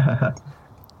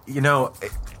 You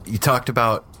talked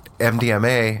about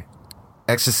MDMA,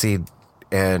 ecstasy,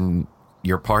 and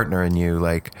your partner and you.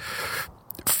 Like,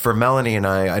 for Melanie and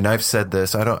I've said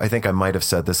this. I think I might have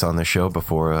said this on the show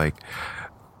before. Like,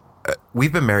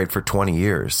 we've been married for 20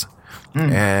 years,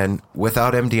 and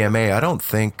without MDMA, I don't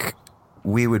think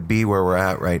we would be where we're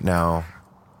at right now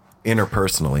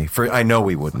interpersonally. I know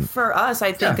we wouldn't. For us,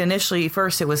 I think initially,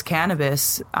 first it was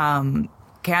cannabis.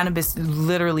 Cannabis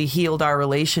literally healed our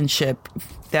relationship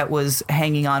that was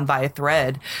hanging on by a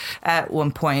thread at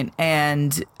one point.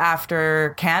 And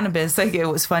after cannabis, like, it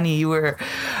was funny,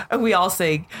 we all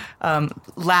say,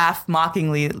 laugh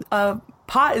mockingly,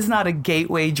 pot is not a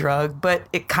gateway drug, but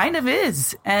it kind of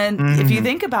is. And if you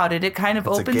think about it, it kind of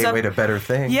opens up. It's a gateway to better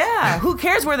things. Yeah. Who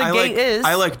cares where the gate is?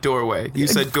 I like doorway. You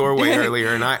said doorway earlier,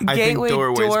 and I think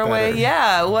doorway's better.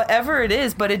 Yeah, whatever it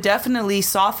is, but it definitely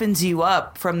softens you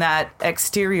up from that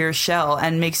exterior shell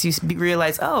and makes you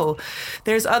realize, oh,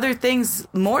 there's other things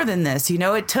more than this.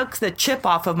 It took the chip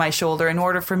off of my shoulder in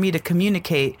order for me to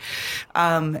communicate.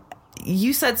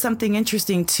 You said something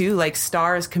interesting too, like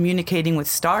stars communicating with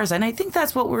stars. And I think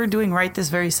that's what we're doing right this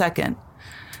very second.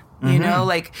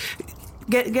 Like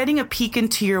getting a peek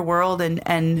into your world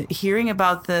and hearing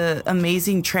about the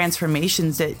amazing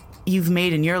transformations that you've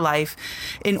made in your life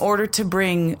in order to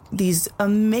bring these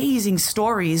amazing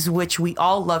stories, which we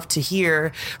all love to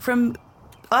hear from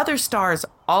other stars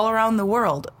all around the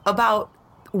world about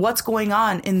what's going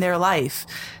on in their life.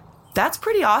 That's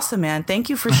pretty awesome, man. Thank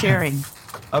you for sharing.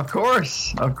 Of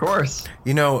course.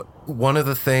 One of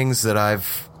the things that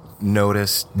I've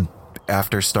noticed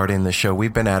after starting the show,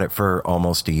 we've been at it for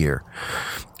almost a year,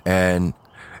 and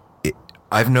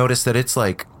I've noticed that it's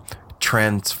like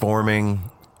transforming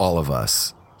all of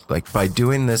us. Like, by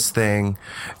doing this thing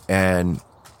and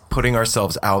putting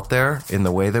ourselves out there in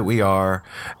the way that we are,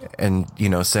 and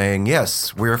saying,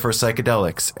 yes, we're for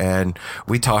psychedelics, and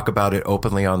we talk about it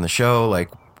openly on the show. Like,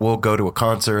 we'll go to a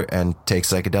concert and take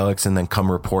psychedelics and then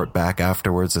come report back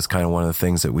afterwards. That's kind of one of the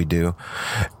things that we do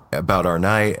about our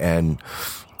night. And,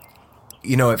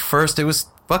 at first it was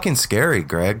fucking scary,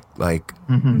 Greg. Like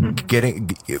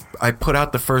I put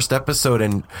out the first episode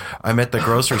and I'm at the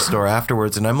grocery store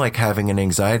afterwards and I'm like having an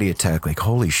anxiety attack. Like,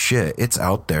 holy shit, it's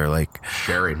out there. Like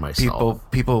sharing myself.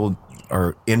 People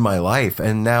are in my life.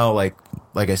 And now, like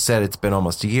I said, it's been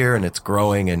almost a year and it's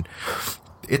growing and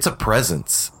it's a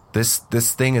presence. This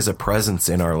thing is a presence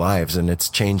in our lives and it's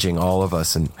changing all of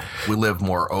us. And we live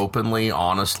more openly,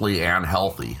 honestly, and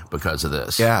healthy because of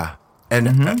this. Yeah.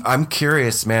 And I'm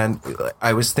curious, man.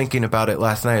 I was thinking about it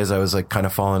last night as I was like kind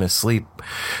of falling asleep.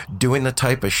 Doing the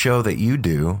type of show that you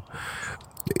do,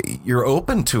 you're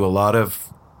open to a lot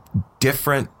of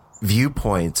different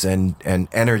viewpoints and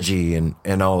energy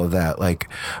and all of that. Like,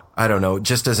 I don't know,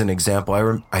 just as an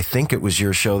example, I think it was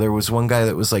your show. There was one guy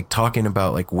that was like talking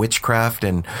about like witchcraft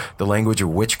and the language of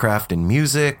witchcraft in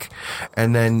music.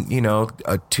 And then,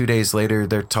 2 days later,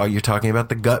 you're talking about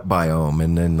the gut biome.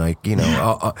 And then like,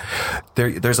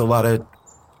 there's a lot of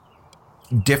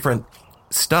different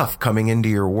stuff coming into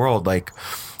your world. Like,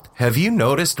 have you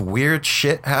noticed weird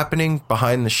shit happening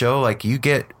behind the show? Like you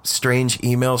get strange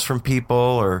emails from people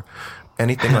or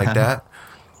anything like that?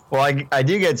 Well, I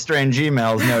do get strange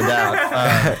emails, no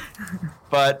doubt.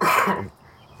 But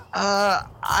I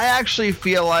actually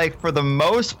feel like for the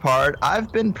most part,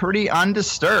 I've been pretty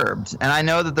undisturbed. And I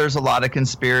know that there's a lot of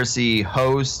conspiracy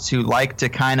hosts who like to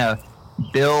kind of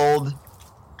build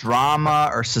drama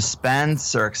or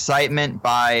suspense or excitement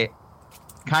by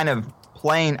kind of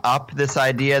playing up this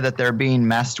idea that they're being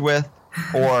messed with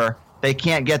or they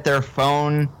can't get their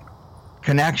phone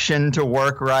connection to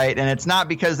work right. And it's not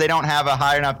because they don't have a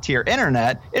high enough tier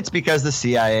internet. It's because the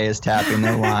CIA is tapping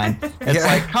their line. It's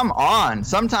like, come on.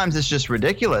 Sometimes it's just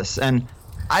ridiculous. And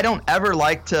I don't ever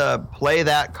like to play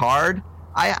that card.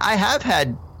 I have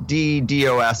had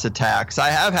DDoS attacks. I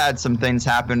have had some things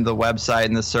happen to the website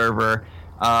and the server.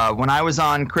 When I was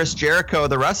on Chris Jericho,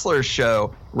 the Wrestlers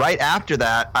show, right after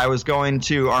that, I was going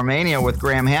to Armenia with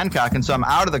Graham Hancock, and so I'm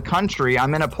out of the country.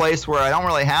 I'm in a place where I don't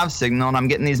really have signal, and I'm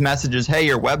getting these messages, hey,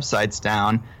 your website's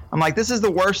down. I'm like, this is the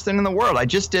worst thing in the world. I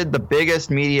just did the biggest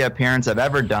media appearance I've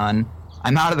ever done.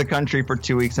 I'm out of the country for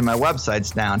 2 weeks, and my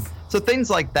website's down. So things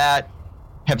like that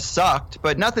have sucked,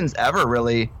 but nothing's ever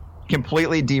really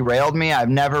completely derailed me. I've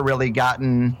never really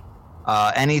gotten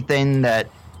anything that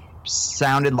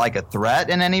sounded like a threat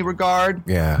in any regard.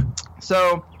 Yeah.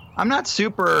 So I'm not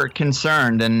super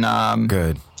concerned. And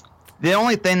good. The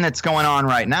only thing that's going on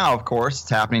right now, of course, it's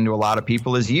happening to a lot of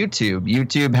people, is YouTube.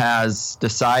 YouTube has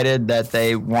decided that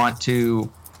they want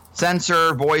to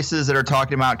censor voices that are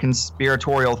talking about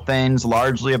conspiratorial things,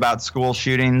 largely about school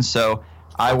shootings. So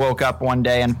I woke up one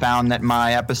day and found that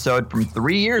my episode from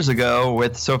 3 years ago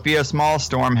with Sophia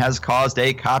Smallstorm has caused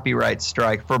a copyright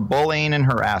strike for bullying and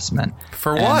harassment.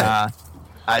 For what?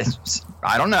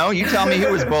 I don't know. You tell me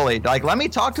who was bullied. Like, let me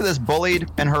talk to this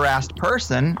bullied and harassed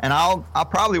person, and I'll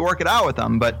probably work it out with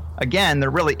them. But again,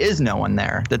 there really is no one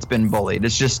there that's been bullied.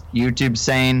 It's just YouTube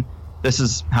saying this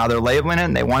is how they're labeling it,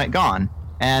 and they want it gone.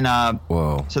 And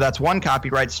whoa. So that's one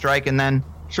copyright strike. And then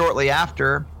shortly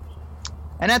after,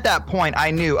 and at that point,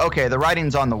 I knew, okay, the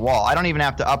writing's on the wall. I don't even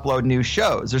have to upload new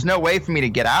shows. There's no way for me to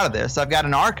get out of this. I've got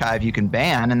an archive you can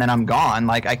ban, and then I'm gone.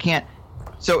 Like, I can't.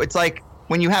 So it's like,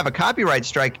 when you have a copyright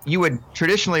strike, you would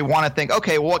traditionally want to think,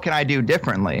 okay, well, what can I do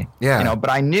differently? Yeah. But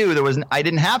I knew I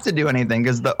didn't have to do anything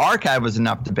because the archive was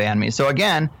enough to ban me. So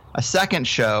again, a second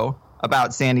show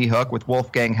about Sandy Hook with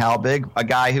Wolfgang Halbig, a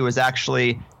guy who was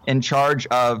actually in charge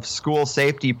of school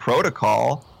safety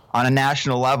protocol on a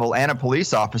national level and a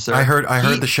police officer. I heard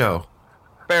the show.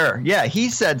 Fair. Yeah, he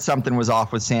said something was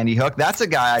off with Sandy Hook. That's a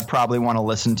guy I'd probably want to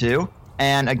listen to.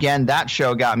 And again, that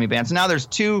show got me banned. So now there's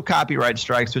 2 copyright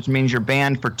strikes, which means you're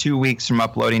banned for 2 weeks from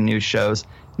uploading new shows.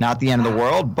 Not the end of the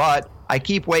world, but I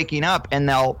keep waking up and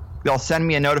they'll send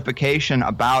me a notification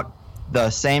about the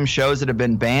same shows that have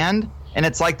been banned. And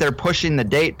it's like they're pushing the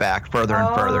date back further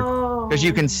and further. Because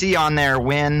you can see on there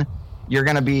when you're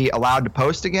going to be allowed to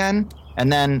post again.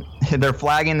 And then they're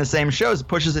flagging the same shows. It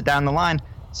pushes it down the line.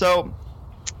 So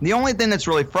the only thing that's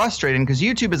really frustrating, because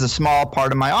YouTube is a small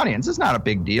part of my audience. It's not a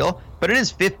big deal. But it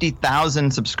is 50,000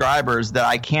 subscribers that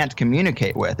I can't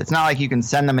communicate with. It's not like you can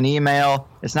send them an email.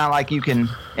 It's not like you can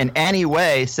in any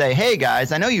way say, hey,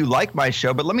 guys, I know you like my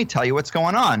show, but let me tell you what's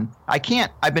going on. I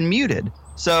can't. I've been muted.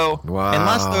 So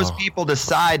unless those people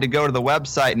decide to go to the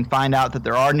website and find out that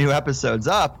there are new episodes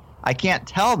up, I can't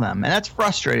tell them. And that's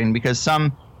frustrating because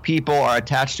some people are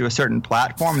attached to a certain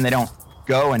platform and they don't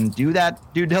go and do that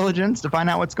due diligence to find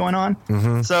out what's going on.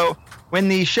 Mm-hmm. So when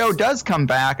the show does come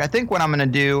back, I think what I'm going to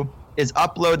do is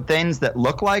upload things that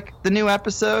look like the new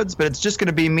episodes, but it's just going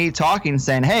to be me talking,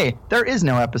 saying, hey, there is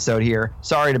no episode here.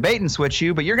 Sorry to bait and switch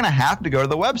you, but you're going to have to go to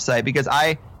the website because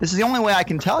this is the only way I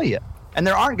can tell you. And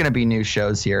there aren't going to be new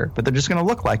shows here, but they're just going to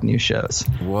look like new shows.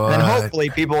 What? And then hopefully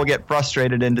people will get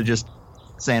frustrated into just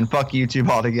saying, fuck YouTube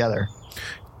altogether.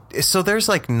 So there's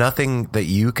like nothing that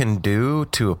you can do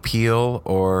to appeal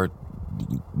or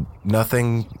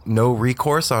nothing, no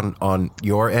recourse on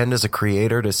your end as a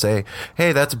creator to say,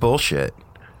 hey, that's bullshit.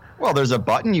 Well, there's a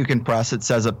button you can press that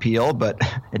says appeal, but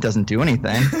it doesn't do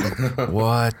anything.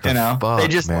 What the fuck, they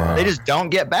just don't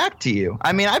get back to you.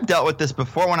 I mean, I've dealt with this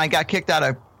before. When I got kicked out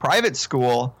of private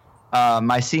school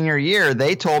my senior year,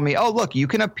 they told me, oh, look, you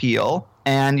can appeal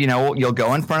and, you'll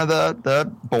go in front of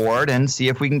the board and see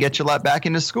if we can get you let back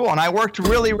into school. And I worked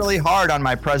really, really hard on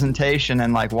my presentation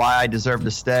and like why I deserve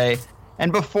to stay.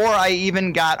 And before I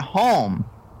even got home,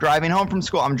 driving home from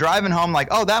school, I'm driving home like,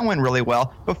 oh, that went really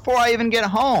well. Before I even get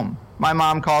home, my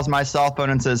mom calls my cell phone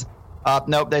and says,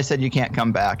 nope, they said you can't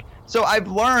come back. So I've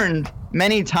learned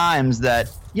many times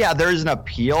that, yeah, there's an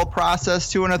appeal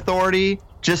process to an authority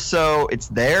just so it's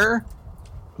there,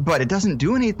 but it doesn't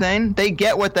do anything. They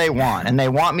get what they want, and they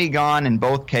want me gone in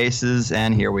both cases,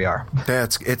 and here we are.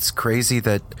 It's crazy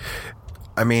that,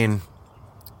 I mean,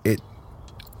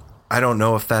 I don't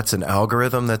know if that's an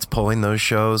algorithm that's pulling those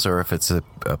shows or if it's a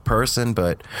person,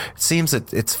 but it seems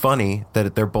that it's funny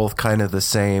that they're both kind of the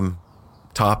same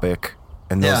topic.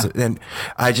 And and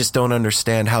I just don't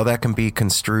understand how that can be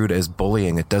construed as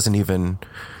bullying. It doesn't even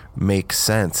make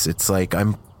sense. It's like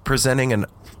I'm presenting an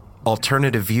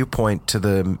alternative viewpoint to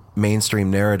the mainstream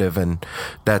narrative, and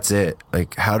that's it.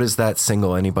 Like, how does that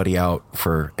single anybody out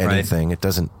for anything? Right. It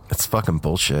doesn't. It's fucking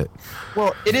bullshit.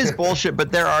 Well, it is bullshit,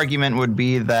 but their argument would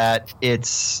be that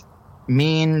it's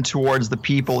mean towards the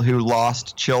people who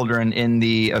lost children in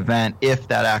the event, if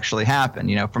that actually happened.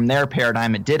 From their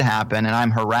paradigm, it did happen, and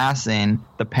I'm harassing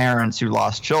the parents who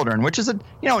lost children, which is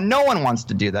no one wants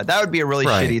to do that. That would be a really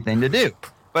shitty thing to do.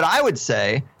 But I would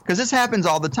say, because this happens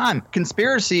all the time,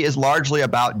 conspiracy is largely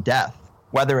about death.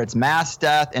 Whether it's mass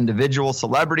death, individual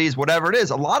celebrities, whatever it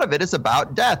is, a lot of it is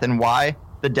about death and why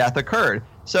the death occurred.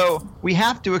 So we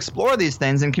have to explore these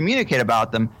things and communicate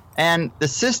about them. And the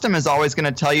system is always going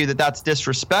to tell you that that's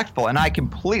disrespectful. And I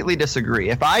completely disagree.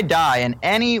 If I die in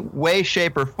any way,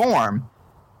 shape, or form,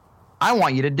 I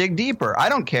want you to dig deeper. I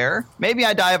don't care. Maybe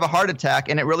I die of a heart attack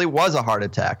and it really was a heart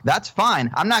attack. That's fine.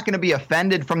 I'm not going to be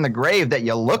offended from the grave that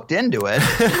you looked into it.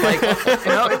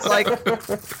 It's like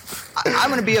I'm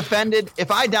going to be offended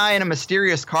if I die in a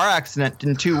mysterious car accident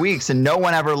in 2 weeks and no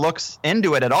one ever looks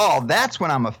into it at all. That's when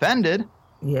I'm offended.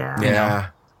 Yeah. Yeah.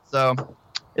 So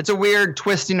it's a weird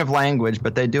twisting of language,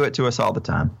 but they do it to us all the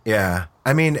time. Yeah.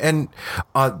 I mean, and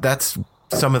that's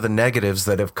some of the negatives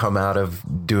that have come out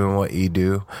of doing what you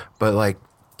do, but like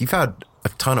you've had a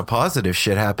ton of positive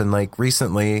shit happen. Like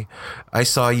recently I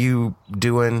saw you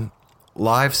doing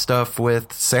live stuff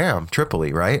with Sam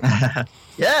Tripoli, right?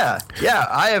 Yeah.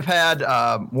 I have had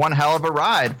one hell of a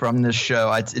ride from this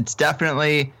show. It's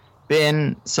definitely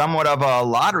been somewhat of a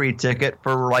lottery ticket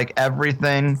for like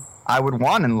everything I would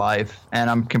want in life. And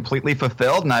I'm completely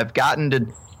fulfilled, and I've gotten to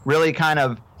really kind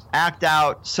of act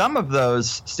out some of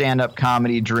those stand-up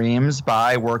comedy dreams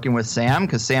by working with Sam,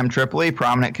 because Sam Tripoli,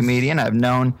 prominent comedian, I've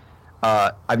known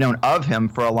of him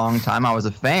for a long time. I was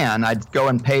a fan. I'd go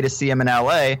and pay to see him in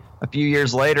LA. A few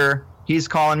years later, he's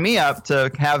calling me up to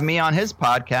have me on his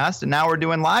podcast, and now we're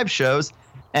doing live shows.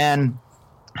 And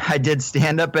I did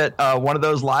stand up at one of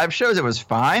those live shows. It was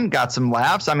fine, got some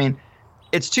laughs. I mean,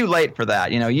 it's too late for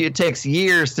that. It takes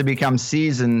years to become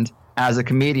seasoned as a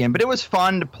comedian, but it was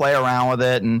fun to play around with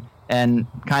it and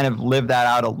kind of live that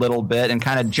out a little bit and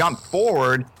kind of jump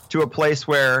forward to a place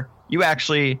where you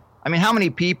actually, I mean, how many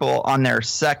people on their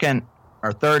second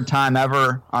or third time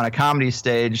ever on a comedy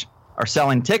stage are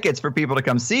selling tickets for people to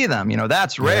come see them?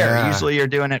 That's rare. Yeah. Usually you're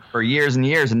doing it for years and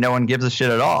years and no one gives a shit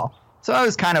at all. So it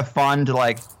was kind of fun to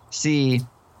like see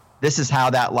this is how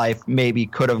that life maybe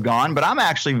could have gone. But I'm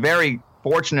actually very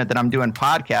fortunate that I'm doing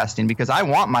podcasting because I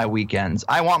want my weekends.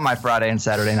 I want my Friday and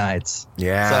Saturday nights.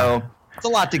 Yeah. So it's a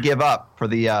lot to give up for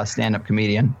the stand-up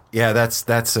comedian. Yeah,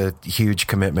 that's a huge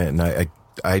commitment, and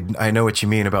I know what you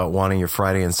mean about wanting your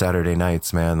Friday and Saturday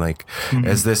nights, man. Like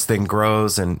as this thing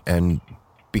grows and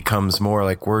becomes more,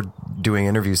 like we're doing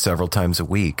interviews several times a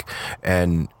week,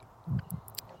 and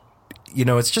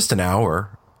it's just an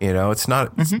hour. It's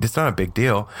not it's not a big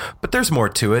deal, but there's more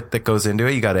to it that goes into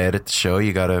it. You got to edit the show.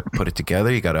 You got to put it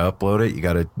together. You got to upload it. You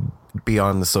got to be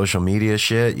on the social media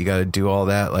shit. You got to do all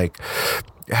that. Like,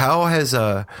 how has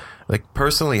Like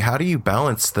personally, how do you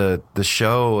balance the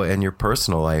show and your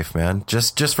personal life, man?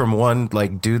 Just from one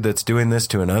like dude that's doing this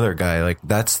to another guy, like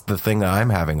that's the thing that I'm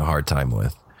having a hard time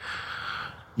with.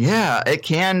 Yeah, it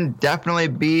can definitely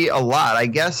be a lot. I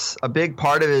guess a big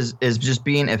part of it is just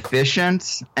being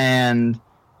efficient and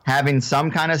having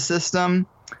some kind of system.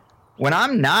 When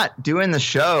I'm not doing the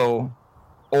show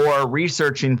or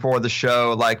researching for the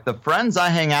show, like the friends I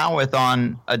hang out with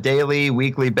on a daily,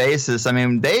 weekly basis, I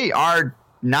mean, they are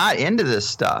not into this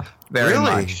stuff very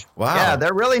much. Wow. Yeah,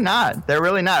 they're really not. They're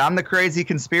really not. I'm the crazy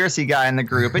conspiracy guy in the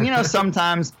group. And, you know,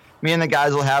 sometimes me and the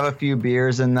guys will have a few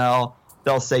beers and they'll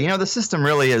say, you know, the system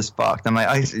really is fucked. I'm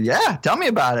like, yeah, tell me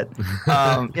about it.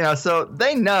 You know, so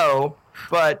they know,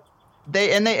 but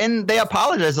they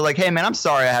apologize. They're like, hey, man, I'm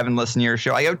sorry I haven't listened to your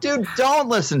show. I go, dude, don't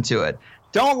listen to it.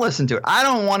 Don't listen to it. I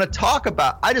don't want to talk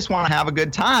about I just want to have a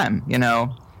good time, you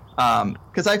know,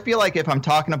 because I feel like if I'm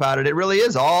talking about it, it really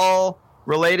is all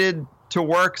related to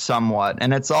work somewhat.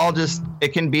 And it's all just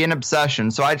it can be an obsession.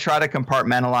 So I try to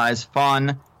compartmentalize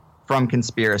fun from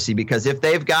conspiracy, because if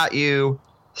they've got you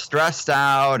stressed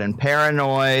out and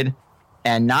paranoid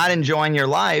and not enjoying your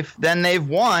life, then they've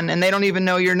won and they don't even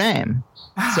know your name.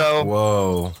 So,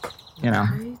 whoa, you know,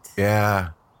 yeah.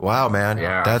 Wow, man.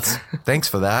 Yeah. Thanks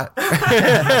for that.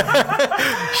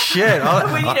 Shit.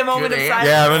 We need a moment of silence.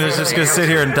 Yeah, I'm just going to sit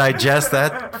here and digest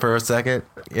that for a second.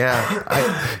 Yeah.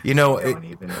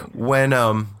 When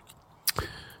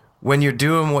you're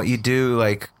doing what you do,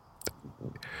 like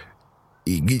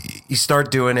you start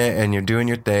doing it and you're doing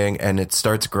your thing and it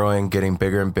starts growing, getting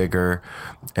bigger and bigger.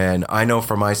 And I know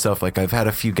for myself, like I've had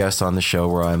a few guests on the show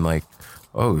where I'm like,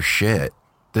 oh shit,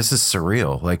 this is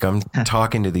surreal. Like I'm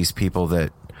talking to these people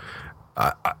that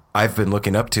I've been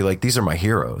looking up to, like these are my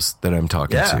heroes that I'm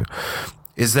talking to.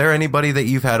 Is there anybody that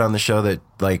you've had on the show that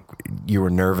like you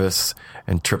were nervous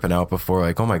and tripping out before,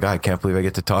 like, oh my God, I can't believe I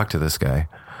get to talk to this guy?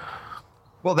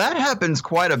 Well, that happens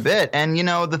quite a bit. And, you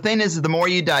know, the thing is, the more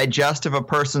you digest of a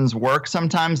person's work,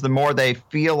 sometimes the more they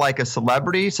feel like a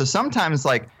celebrity. So sometimes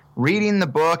like reading the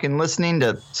book and listening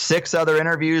to 6 other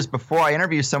interviews before I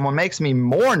interview someone makes me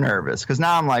more nervous, because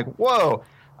now I'm like, whoa.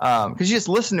 Because you just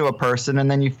listen to a person and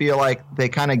then you feel like they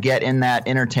kind of get in that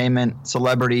entertainment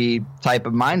celebrity type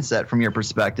of mindset from your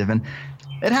perspective. And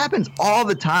it happens all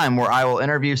the time where I will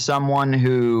interview someone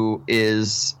who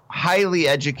is highly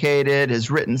educated, has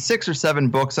written 6 or 7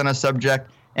 books on a subject,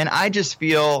 and I just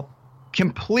feel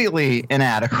completely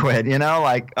inadequate, you know,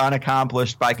 like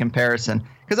unaccomplished by comparison.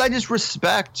 Because I just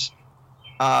respect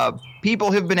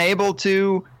people who've been able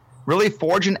to really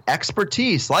forge an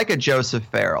expertise like a Joseph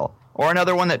Farrell. Or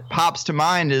another one that pops to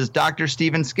mind is Dr.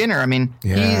 Stephen Skinner. I mean,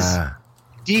 he's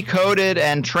decoded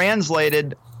and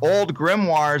translated old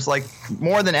grimoires like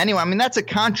more than anyone. I mean, that's a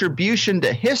contribution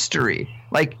to history.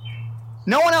 Like,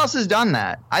 no one else has done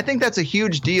that. I think that's a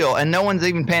huge deal, and no one's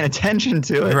even paying attention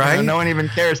to it. Right? You know, no one even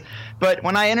cares. But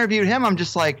when I interviewed him, I'm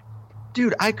just like,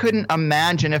 dude, I couldn't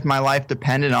imagine if my life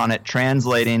depended on it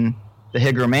translating the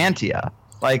Hygromantia.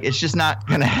 Like, it's just not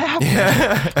going to happen.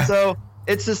 Yeah. So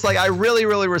it's just like I really,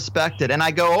 really respect it. And I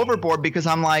go overboard because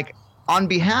I'm like, on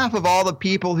behalf of all the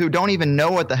people who don't even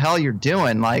know what the hell you're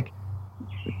doing, like,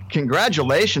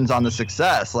 congratulations on the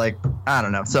success. Like, I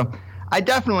don't know. So I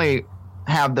definitely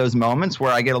have those moments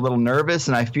where I get a little nervous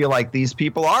and I feel like these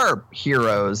people are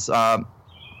heroes, kind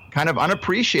of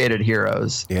unappreciated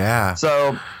heroes. Yeah.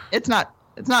 So it's not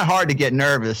hard to get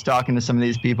nervous talking to some of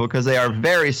these people because they are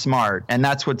very smart. And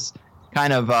that's what's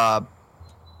kind of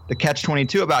the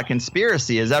catch-22 about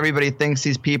conspiracy is everybody thinks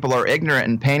these people are ignorant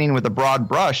and painting with a broad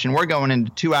brush, and we're going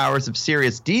into 2 hours of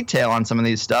serious detail on some of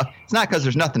these stuff. It's not because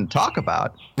there's nothing to talk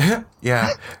about.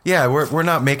 Yeah. We're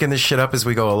not making this shit up as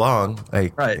we go along.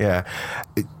 Like, right. Yeah.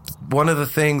 One of the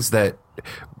things that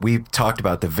we talked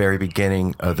about at the very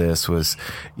beginning of this was,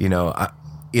 you know,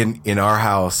 in our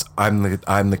house, I'm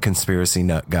the conspiracy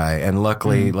nut guy, and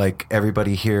luckily, like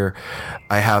everybody here,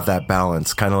 I have that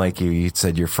balance. Kind of like you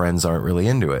said, your friends aren't really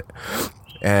into it,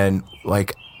 and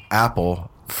like Apple,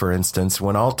 for instance,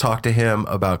 when I'll talk to him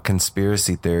about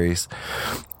conspiracy theories,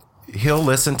 he'll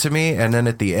listen to me, and then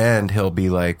at the end, he'll be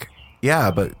like,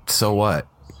 "Yeah, but so what?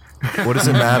 What does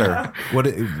it matter?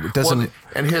 It doesn't." Well,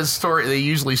 and his story, they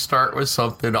usually start with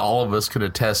something. All of us could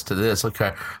attest to this.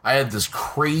 Okay, I had this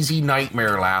crazy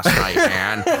nightmare last night,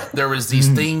 man. There was these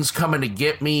things coming to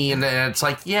get me, and then it's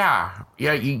like, yeah,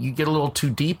 you get a little too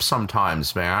deep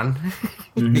sometimes, man.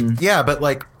 Yeah, but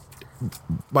like,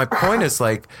 my point is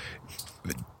like,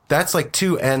 that's like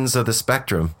 2 ends of the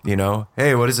spectrum, you know?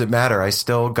 Hey, what does it matter? I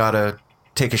still gotta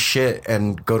take a shit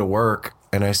and go to work,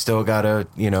 and I still gotta,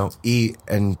 you know, eat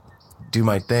and do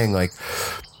my thing. Like,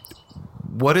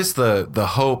 what is the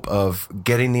hope of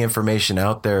getting the information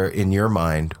out there in your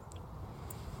mind?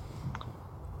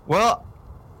 Well,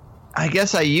 I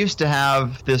guess I used to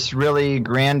have this really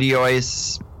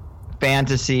grandiose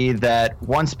fantasy that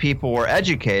once people were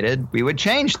educated, we would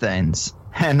change things.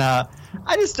 And I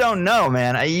just don't know,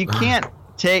 man. You can't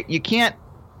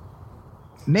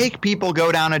make people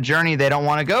go down a journey they don't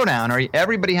want to go down, or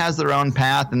everybody has their own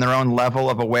path and their own level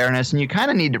of awareness, and you kind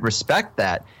of need to respect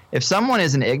that. If someone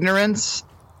is in ignorance,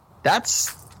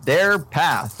 that's their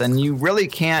path, and you really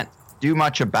can't do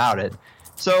much about it.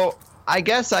 So I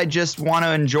guess I just want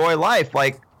to enjoy life.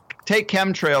 Like, take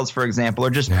chemtrails, for example, or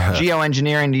just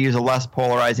geoengineering, to use a less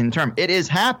polarizing term. It is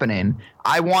happening.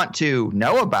 I want to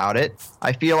know about it.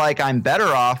 I feel like I'm better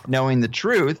off knowing the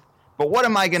truth. But what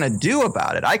am I going to do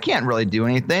about it? I can't really do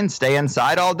anything. Stay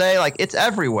inside all day. Like, it's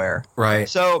everywhere. Right.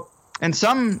 So in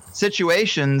some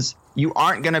situations, you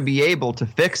aren't going to be able to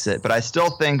fix it. But I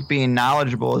still think being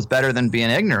knowledgeable is better than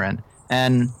being ignorant.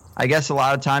 And I guess a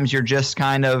lot of times you're just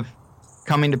kind of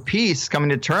coming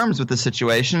to terms with the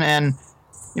situation. And,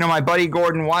 you know, my buddy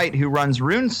Gordon White, who runs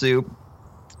Rune Soup,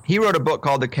 he wrote a book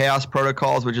called The Chaos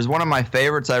Protocols, which is one of my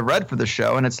favorites I've read for the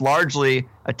show. And it's largely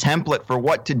a template for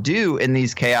what to do in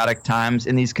these chaotic times,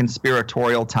 in these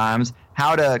conspiratorial times,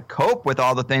 how to cope with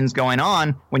all the things going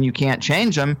on when you can't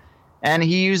change them. And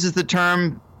he uses the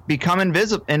term become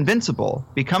invincible.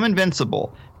 Become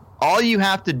invincible. All you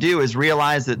have to do is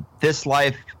realize that this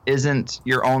life isn't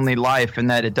your only life and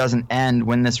that it doesn't end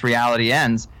when this reality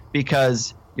ends,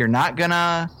 because you're not going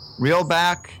to reel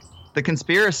back the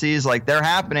conspiracies like they're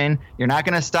happening. You're not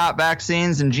going to stop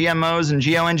vaccines and GMOs and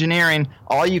geoengineering.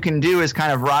 All you can do is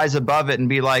kind of rise above it and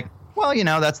be like, well, you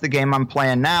know, that's the game I'm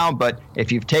playing now. But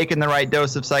if you've taken the right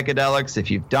dose of psychedelics,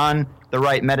 if you've done the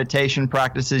right meditation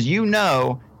practices, you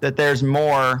know that there's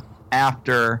more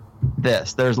after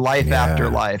this. There's life after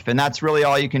life. And that's really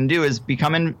all you can do is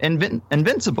become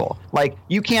invincible. Like,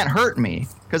 you can't hurt me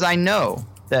because I know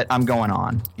that I'm going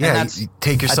on. Yeah, you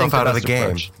take yourself out of the game.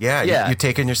 Approach. Yeah. You're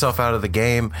taking yourself out of the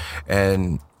game.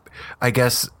 And I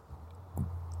guess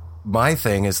my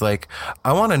thing is, like,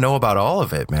 I want to know about all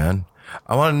of it, man.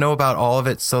 I want to know about all of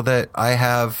it so that I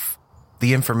have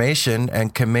the information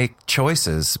and can make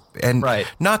choices. And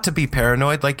not to be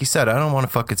paranoid. Like you said, I don't want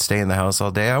to fucking stay in the house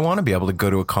all day. I want to be able to go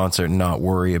to a concert and not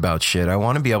worry about shit. I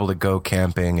want to be able to go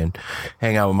camping and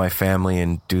hang out with my family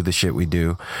and do the shit we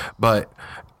do. But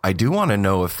I do want to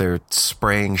know if they're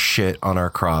spraying shit on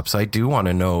our crops. I do want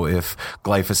to know if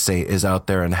glyphosate is out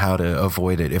there and how to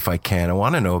avoid it if I can. I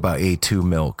want to know about A2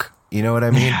 milk. You know what I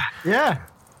mean? Yeah.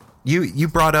 You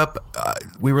brought up,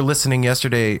 we were listening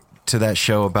yesterday to that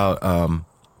show about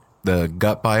the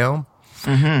gut biome.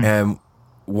 Mm-hmm. And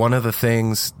one of the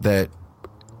things that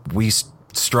we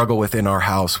struggle with in our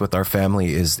house with our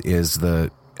family is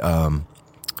the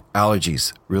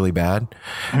allergies really bad.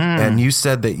 And you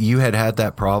said that you had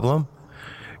that problem.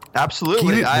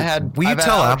 Absolutely. Will you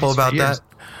tell Apple about that?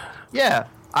 Yeah,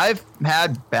 I've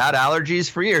had bad allergies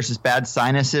for years, just bad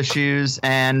sinus issues,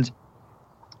 and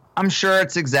I'm sure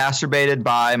it's exacerbated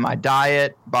by my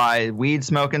diet, by weed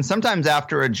smoking. Sometimes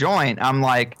after a joint, I'm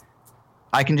like,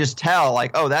 I can just tell,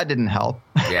 like, oh, that didn't help.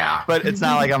 Yeah. But it's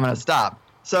not like I'm going to stop.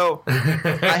 So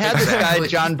I had this guy,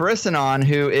 John Brisson, on,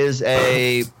 who is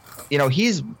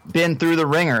he's been through the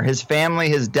ringer. His family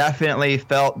has definitely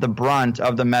felt the brunt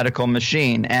of the medical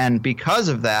machine. And because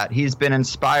of that, he's been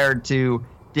inspired to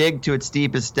dig to its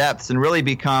deepest depths and really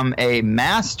become a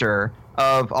master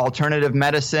of alternative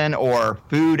medicine or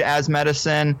food as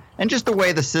medicine, and just the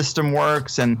way the system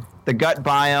works and the gut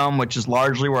biome, which is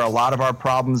largely where a lot of our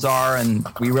problems are. And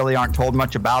we really aren't told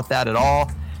much about that at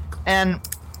all. And,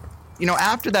 you know,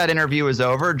 after that interview was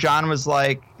over, John was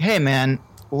like, hey, man,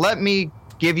 let me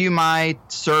give you my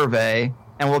survey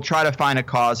and we'll try to find a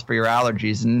cause for your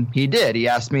allergies. And he did. He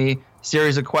asked me a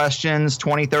series of questions,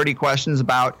 20, 30 questions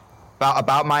about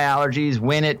my allergies,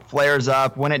 when it flares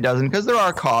up, when it doesn't, because there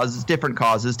are different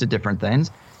causes to different things.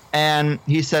 And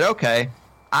he said, okay,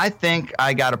 I think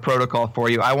I got a protocol for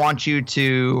you. I want you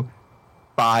to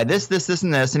buy this,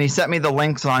 and this. And he sent me the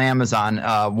links on Amazon.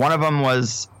 One of them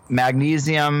was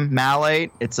magnesium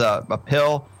malate. It's a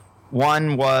pill.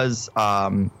 One was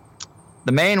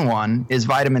the main one is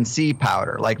vitamin C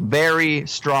powder, like very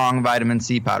strong vitamin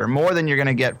C powder, more than you're going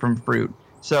to get from fruit.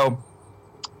 So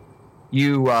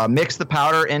you mix the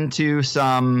powder into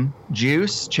some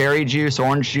juice, cherry juice,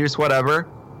 orange juice, whatever.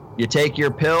 You take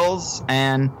your pills,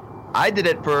 and I did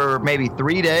it for maybe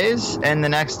 3 days, and the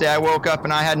next day I woke up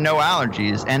and I had no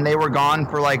allergies, and they were gone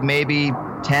for like maybe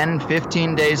 10,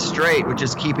 15 days straight, which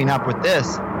is keeping up with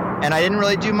this. And I didn't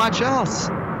really do much else.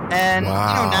 And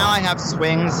Wow. now I have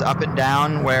swings up and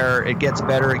down where it gets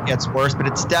better, it gets worse, but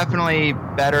it's definitely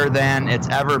better than it's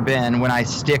ever been when I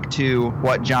stick to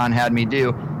what John had me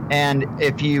do. And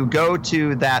if you go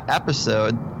to that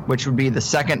episode, which would be the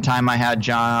second time I had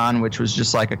John on, which was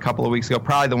just like a couple of weeks ago,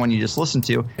 probably the one you just listened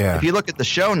to. Yeah. If you look at the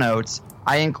show notes,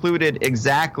 I included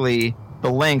exactly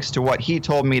the links to what he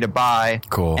told me to buy.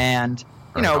 Cool. And,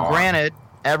 granted,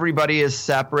 everybody is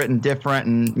separate and different,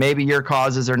 and maybe your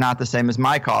causes are not the same as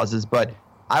my causes, but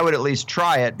I would at least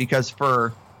try it, because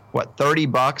for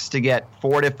 $30 to get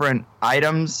 4 different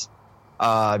items,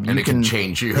 And it can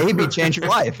change you. maybe change your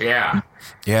life. Yeah.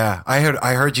 Yeah, I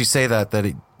heard you say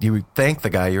that you thank the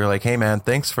guy. You were like, "Hey man,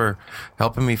 thanks for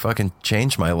helping me fucking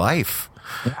change my life."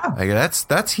 Yeah. Like,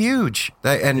 that's huge.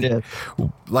 And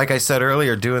like I said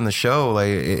earlier, doing the show,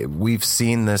 we've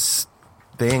seen this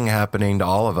thing happening to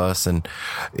all of us, and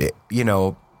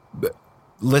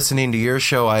listening to your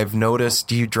show, I've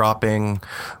noticed you dropping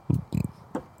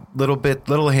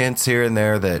little hints here and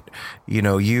there that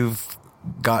you've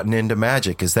gotten into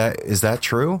magic. Is that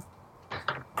true?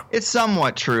 It's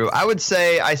somewhat true. I would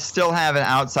say I still have an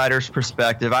outsider's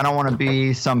perspective. I don't want to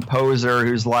be some poser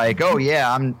who's like, "Oh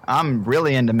yeah, I'm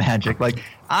really into magic." Like,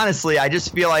 honestly, I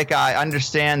just feel like I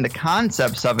understand the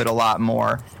concepts of it a lot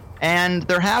more. And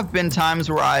there have been times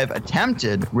where I've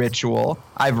attempted ritual.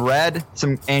 I've read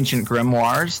some ancient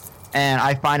grimoires, and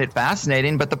I find it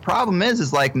fascinating. But the problem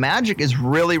is like, magic is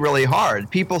really, really hard.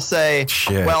 People say,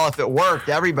 Shit. "Well, if it worked,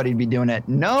 everybody'd be doing it."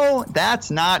 No, that's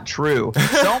not true.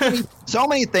 So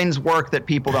many things work that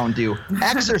people don't do.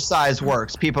 Exercise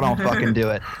works. People don't fucking do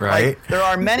it. Right. Like, there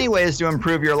are many ways to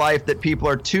improve your life that people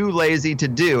are too lazy to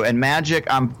do. And magic,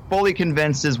 I'm fully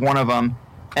convinced, is one of them.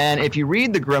 And if you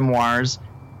read the grimoires,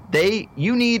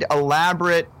 you need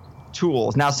elaborate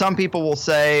tools. Now, some people will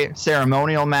say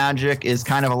ceremonial magic is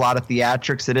kind of a lot of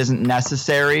theatrics. It isn't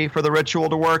necessary for the ritual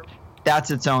to work.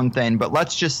 That's its own thing. But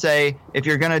let's just say if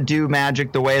you're going to do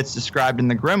magic the way it's described in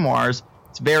the grimoires,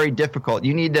 it's very difficult.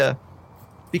 You need to,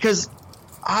 because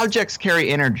objects carry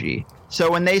energy. So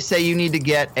when they say you need to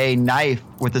get a knife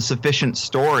with a sufficient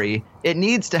story, it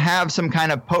needs to have some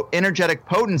kind of energetic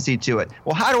potency to it.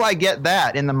 Well, how do I get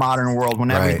that in the modern world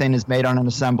when everything is made on an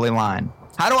assembly line?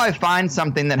 How do I find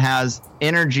something that has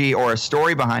energy or a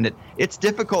story behind it? It's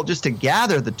difficult just to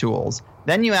gather the tools.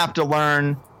 Then you have to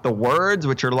learn the words,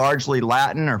 which are largely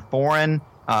Latin or foreign.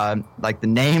 Like the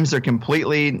names are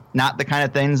completely not the kind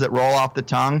of things that roll off the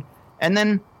tongue. And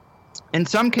then in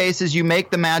some cases, you make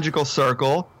the magical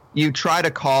circle. You try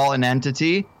to call an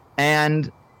entity, and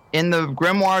in the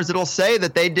grimoires, it'll say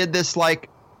that they did this like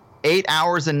 8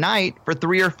 hours a night for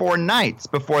 3 or 4 nights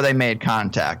before they made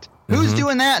contact. Who's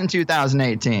doing that in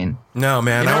 2018? No,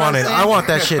 man, You know what I'm saying? I want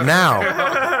that shit now.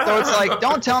 So it's like,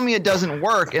 don't tell me it doesn't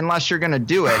work unless you're going to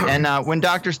do it. And when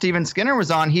Dr. Steven Skinner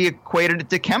was on, he equated it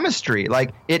to chemistry.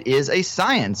 Like, it is a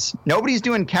science. Nobody's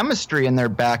doing chemistry in their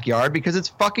backyard because it's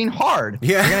fucking hard.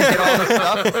 Yeah. You're going to get all this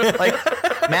stuff.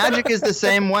 Like, magic is the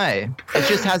same way. It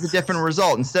just has a different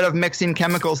result. Instead of mixing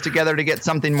chemicals together to get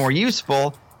something more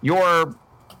useful, you're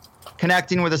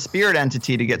connecting with a spirit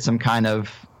entity to get some kind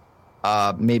of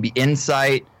maybe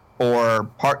insight or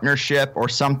partnership or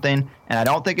something. And I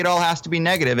don't think it all has to be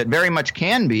negative. It very much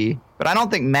can be, but I don't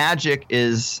think magic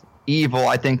is evil.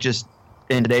 I think just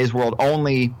in today's world,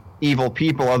 only evil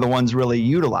people are the ones really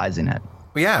utilizing it.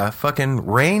 Yeah, fucking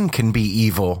rain can be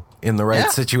evil in the right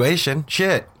situation.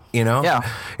 Shit, Yeah.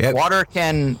 Yep. Water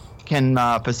can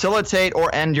facilitate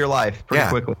or end your life pretty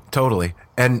quickly. Totally.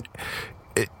 And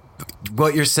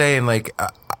what you're saying, like,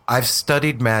 I've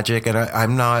studied magic, and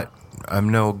I'm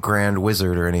no grand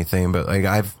wizard or anything, but like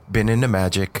I've been into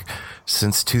magic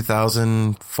since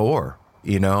 2004,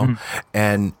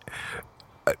 and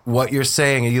what you're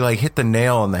saying, you like hit the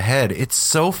nail on the head. It's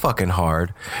so fucking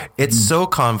hard. It's so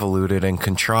convoluted and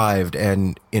contrived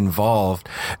and involved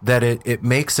that it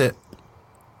makes it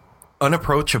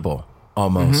unapproachable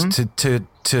almost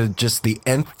to just the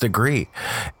nth degree.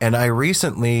 And I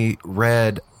recently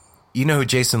read, you know who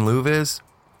Jason Louv is?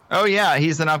 Oh yeah,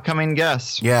 he's an upcoming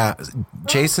guest. Yeah,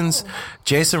 Jason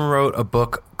wrote a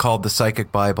book called The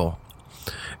Psychic Bible,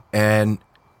 and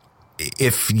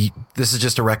this is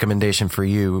just a recommendation for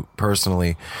you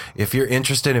personally, if you're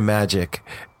interested in magic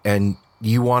and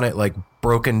you want it like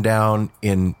broken down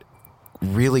in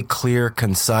really clear,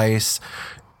 concise,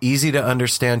 easy to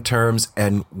understand terms,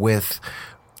 and with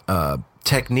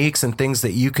techniques and things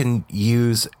that you can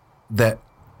use that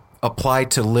apply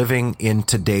to living in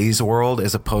today's world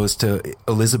as opposed to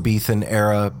Elizabethan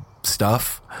era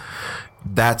stuff,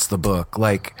 that's the book.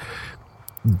 Like,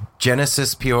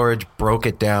 Genesis Peorage broke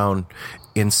it down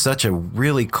in such a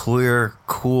really clear,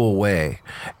 cool way.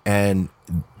 And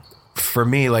for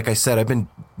me, like I said, I've been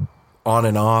on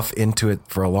and off into it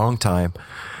for a long time.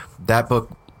 That book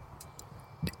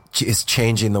is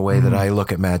changing the way that I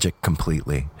look at magic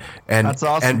completely, and that's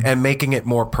awesome. and making it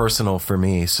more personal for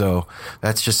me. So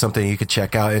that's just something you could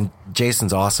check out. And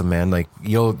Jason's awesome, man. Like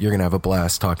you're gonna have a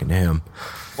blast talking to him.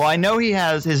 Well, I know he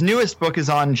has his newest book is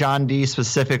on John Dee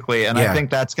specifically, and I think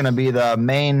that's going to be the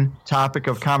main topic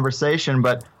of conversation.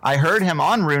 But I heard him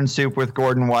on Rune Soup with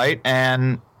Gordon White,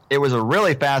 and it was a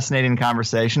really fascinating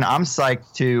conversation. I'm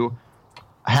psyched to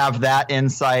have that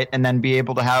insight and then be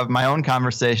able to have my own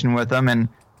conversation with him and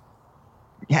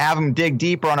have him dig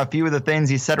deeper on a few of the things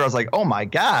he said where I was like, oh my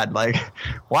God, like,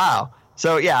 wow.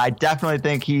 So yeah, I definitely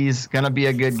think he's going to be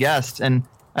a good guest. And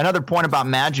another point about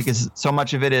magic is so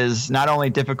much of it is not only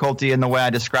difficulty in the way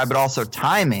I describe, but also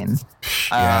timing.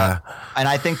 Yeah. And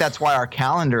I think that's why our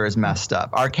calendar is messed up.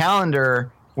 Our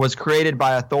calendar was created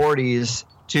by authorities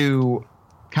to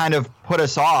kind of put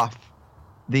us off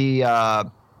the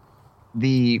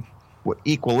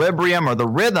equilibrium or the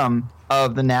rhythm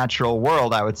of the natural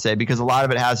world, I would say, because a lot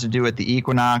of it has to do with the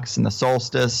equinox and the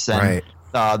solstice and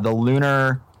the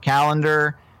lunar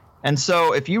calendar. And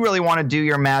so if you really want to do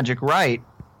your magic right,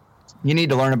 you need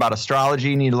to learn about astrology.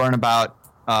 You need to learn about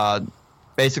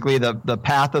basically the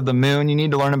path of the moon. You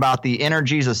need to learn about the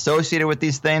energies associated with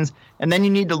these things. And then you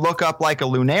need to look up like a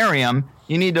lunarium.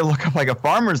 You need to look up like a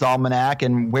farmer's almanac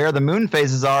and where the moon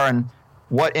phases are and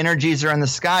what energies are in the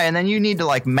sky. And then you need to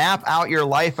like map out your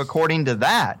life according to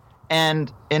that.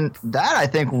 And that I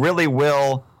think really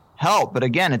will help. But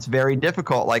again, it's very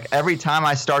difficult. Like every time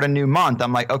I start a new month,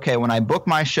 I'm like, okay, when I book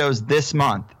my shows this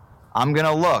month, I'm going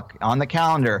to look on the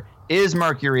calendar. Is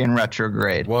Mercury in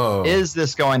retrograde? Whoa. Is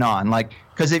this going on? Like,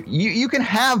 because if you can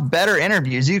have better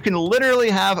interviews, you can literally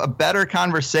have a better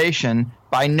conversation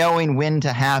by knowing when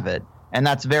to have it. And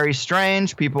that's very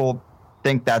strange. People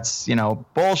think that's,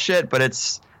 bullshit, but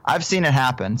I've seen it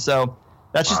happen. So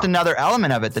that's just another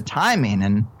element of it, the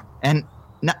timing. And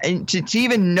to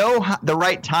even know the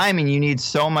right timing, you need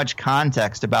so much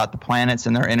context about the planets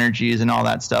and their energies and all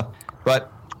that stuff.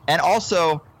 And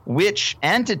also which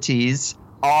entities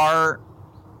are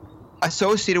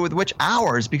associated with which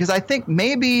hours, because I think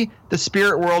maybe the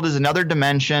spirit world is another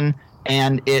dimension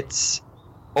and its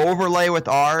overlay with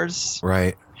ours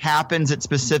happens at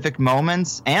specific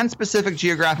moments and specific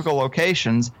geographical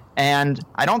locations. And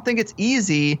I don't think it's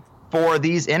easy for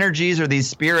these energies or these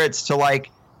spirits to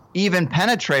like even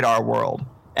penetrate our world.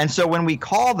 And so when we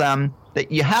call them,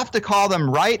 that you have to call them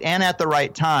right and at the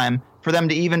right time for them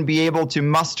to even be able to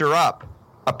muster up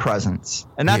a presence.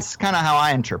 And that's kind of how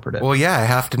I interpret it. Well, yeah, I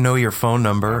have to know your phone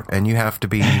number and you have to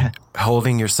be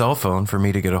holding your cell phone for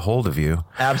me to get a hold of you.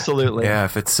 Absolutely. Yeah,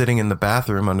 if it's sitting in the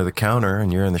bathroom under the counter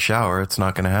and you're in the shower, it's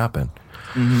not going to happen.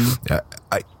 Mm-hmm.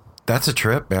 That's a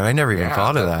trip, man. I never even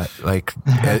thought of that. Like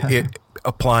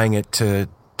applying it to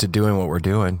doing what we're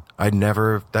doing. That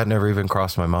never even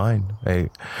crossed my mind.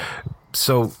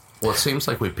 Well, it seems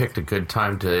like we picked a good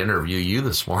time to interview you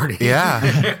this morning.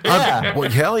 Yeah. Well,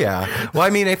 hell yeah. Well,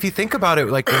 I mean, if you think about it,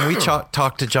 like when we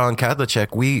talked to John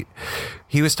Kadlacek,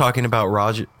 he was talking about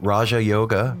Raja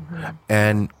Yoga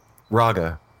and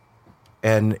Raga.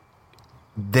 And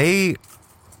they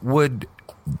would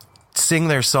sing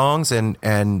their songs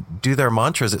and do their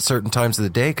mantras at certain times of the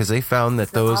day because they found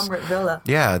that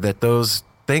those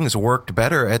things worked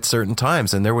better at certain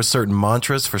times. And there was certain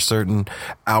mantras for certain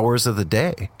hours of the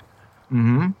day.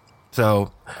 Mm-hmm.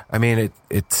 So, I mean,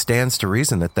 it stands to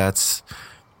reason that that's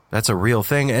a real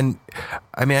thing. And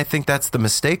I mean, I think that's the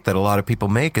mistake that a lot of people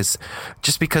make is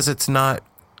just because it's not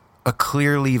a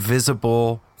clearly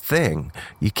visible thing,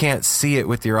 you can't see it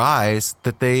with your eyes,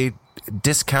 that they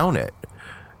discount it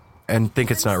and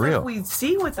think it's not real. We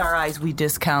see with our eyes, we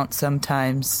discount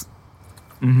sometimes.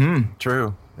 Mm-hmm.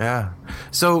 True. Yeah.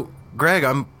 So, Greg,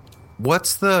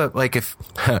 what's the, like, if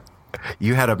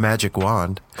you had a magic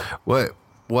wand, what's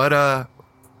the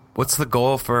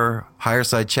goal for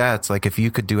Higherside Chats? Like, if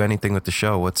you could do anything with the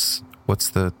show, what's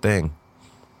the thing?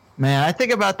 Man, I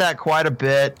think about that quite a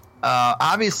bit.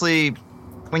 Obviously,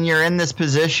 when you're in this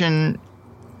position,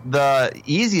 the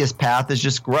easiest path is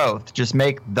just growth. Just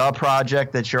make the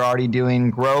project that you're already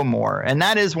doing grow more. And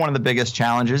that is one of the biggest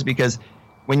challenges, because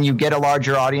when you get a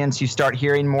larger audience, you start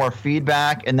hearing more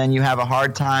feedback, and then you have a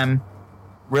hard time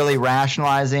really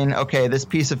rationalizing, okay, this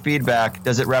piece of feedback,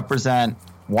 does it represent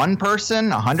one person,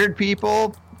 100 people,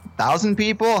 1,000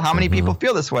 people? How many people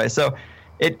feel this way? So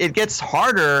it gets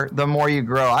harder the more you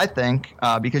grow, I think,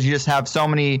 because you just have so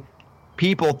many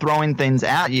people throwing things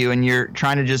at you and you're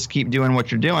trying to just keep doing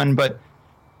what you're doing. But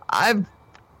I've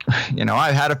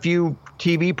had a few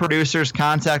TV producers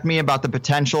contact me about the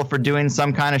potential for doing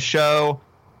some kind of show.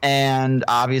 And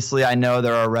obviously, I know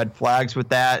there are red flags with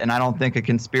that. And I don't think a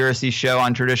conspiracy show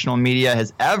on traditional media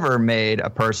has ever made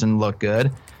a person look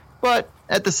good. But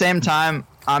at the same time,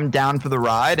 I'm down for the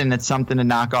ride, and it's something to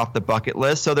knock off the bucket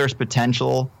list. So there's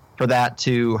potential for that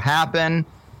to happen.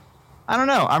 I don't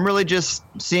know. I'm really just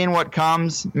seeing what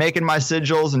comes, making my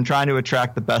sigils, and trying to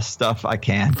attract the best stuff I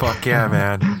can. Fuck yeah,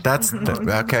 man. That's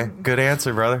okay. Good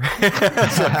answer, brother.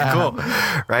 Cool.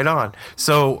 Right on.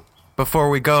 So before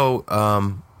we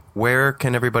go, where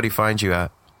can everybody find you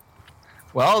at?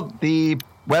 Well, the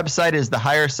website is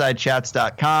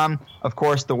thehighersidechats.com. Of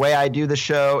course, the way I do the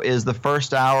show is the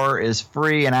first hour is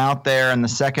free and out there, and the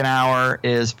second hour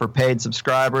is for paid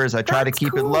subscribers. I try to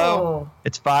keep it low.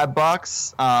 It's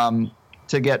 $5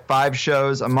 to get 5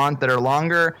 shows a month that are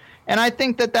longer. And I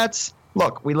think that's,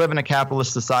 look, we live in a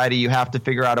capitalist society. You have to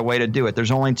figure out a way to do it.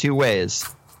 There's only 2 ways.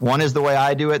 One is the way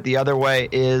I do it. The other way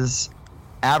is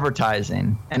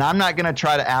advertising. And I'm not going to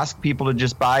try to ask people to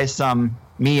just buy some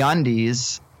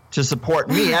MeUndies to support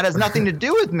me. That has nothing to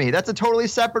do with me. That's a totally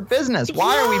separate business.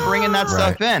 Why are we bringing that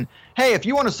stuff in? Hey, if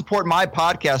you want to support my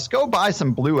podcast, go buy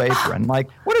some Blue Apron. Like,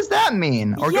 what does that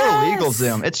mean? Or go to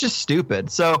LegalZoom. It's just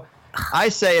stupid. So I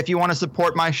say, if you want to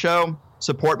support my show,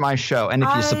 support my show. And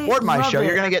if you support my show,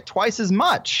 you're going to get twice as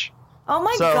much. Oh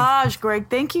my gosh, Greg,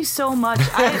 thank you so much.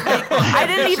 I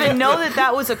didn't even know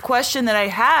that was a question that I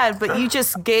had, but you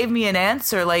just gave me an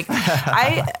answer. Like,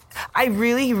 I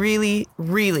really, really,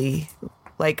 really,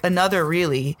 like another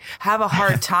really, have a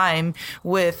hard time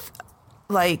with,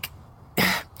 like,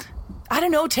 I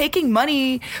don't know, taking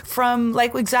money from,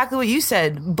 like, exactly what you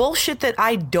said, bullshit that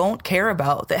I don't care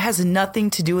about, that has nothing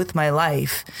to do with my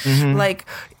life. Mm-hmm. Like,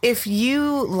 if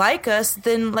you like us,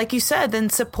 then, like you said, then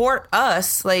support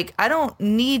us. Like, I don't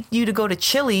need you to go to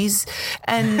Chili's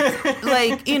and,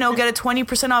 like, get a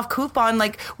 20% off coupon.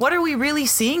 Like, what are we really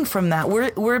seeing from that?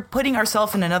 We're putting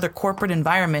ourselves in another corporate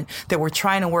environment that we're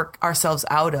trying to work ourselves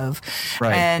out of.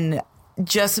 Right. And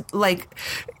just, like,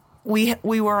 we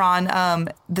were on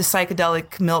the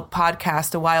Psychedelic Milk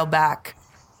podcast a while back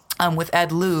with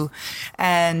Ed Liu,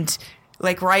 and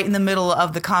like right in the middle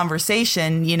of the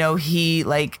conversation, he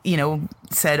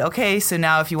said, okay, so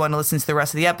now if you want to listen to the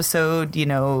rest of the episode,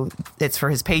 it's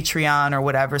for his Patreon or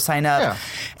whatever, sign up. Yeah.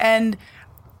 And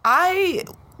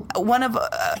one of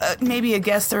maybe a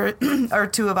guest or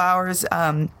 2 of ours,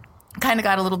 kind of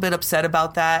got a little bit upset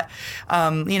about that.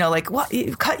 Like, what,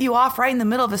 it cut you off right in the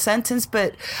middle of a sentence.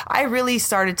 But I really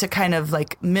started to kind of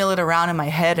like mill it around in my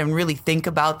head and really think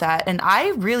about that. And I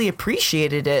really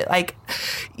appreciated it. Like,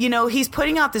 he's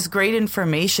putting out this great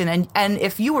information. And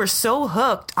if you were so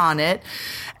hooked on it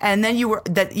and then you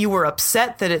were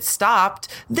upset that it stopped,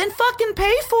 then fucking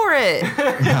pay for it.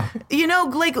 Yeah.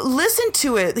 Like, listen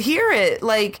to it, hear it.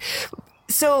 Like,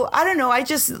 so I don't know. I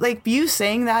just, like, you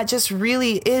saying that just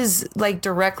really is like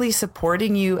directly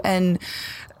supporting you, and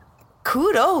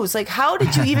kudos. Like, how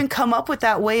did you even come up with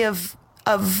that way of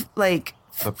like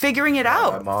figuring it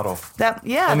out? That model.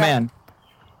 Man,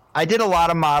 I did a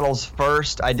lot of models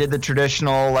first. I did the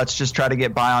traditional, let's just try to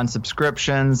get by on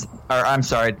subscriptions,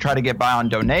 try to get by on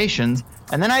donations.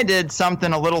 And then I did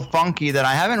something a little funky that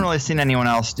I haven't really seen anyone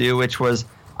else do, which was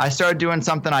I started doing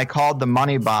something I called the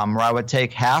money bomb, where I would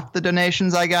take half the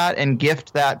donations I got and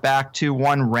gift that back to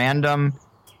one random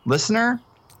listener.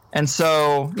 And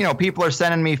so, people are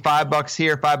sending me $5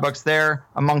 here, $5 there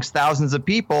amongst thousands of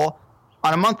people.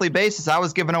 On a monthly basis, I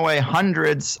was giving away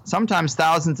hundreds, sometimes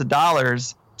thousands of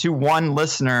dollars to one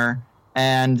listener.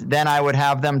 And then I would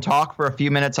have them talk for a few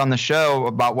minutes on the show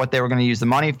about what they were going to use the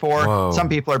money for. Whoa. Some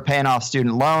people are paying off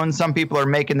student loans. Some people are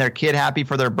making their kid happy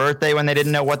for their birthday when they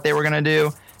didn't know what they were going to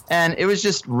do. And it was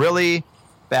just really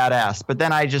badass. But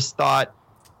then I just thought,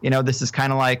 this is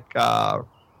kind of like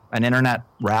an internet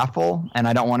raffle, and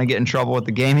I don't want to get in trouble with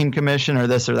the Gaming Commission or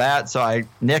this or that. So I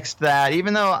nixed that,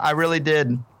 even though I really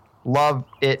did love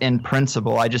it in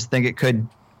principle. I just think it could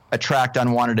attract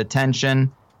unwanted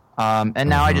attention. And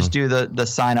now I just do the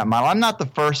sign-up model. I'm not the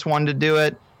first one to do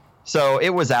it, so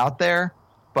it was out there.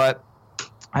 But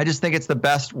I just think it's the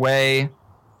best way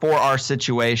for our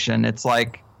situation. It's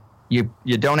like,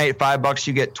 You donate $5,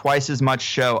 you get twice as much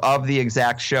show of the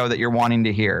exact show that you're wanting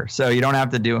to hear. So you don't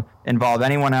have to involve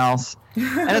anyone else.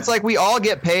 And it's like we all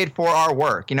get paid for our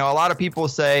work. A lot of people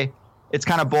say it's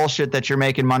kind of bullshit that you're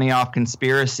making money off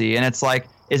conspiracy. And it's like,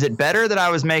 is it better that I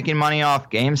was making money off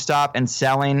GameStop and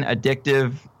selling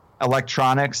addictive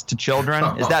electronics to children?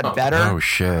 Is that better? Oh,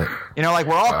 shit. Like,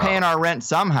 we're all paying our rent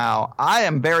somehow. I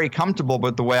am very comfortable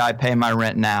with the way I pay my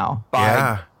rent now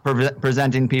by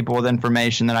presenting people with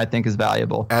information that I think is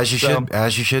valuable. As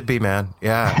you should be, man.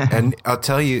 Yeah. And I'll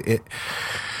tell you,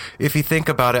 if you think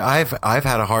about it, I've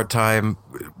had a hard time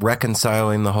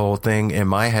reconciling the whole thing in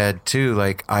my head too.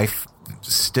 Like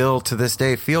still to this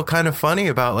day feel kind of funny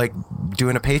about like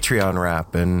doing a Patreon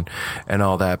rap and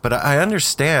all that. But I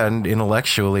understand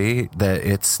intellectually that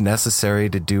it's necessary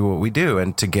to do what we do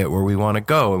and to get where we want to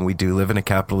go. And we do live in a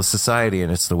capitalist society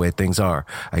and it's the way things are.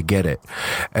 I get it.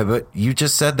 But you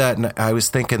just said that and I was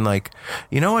thinking like,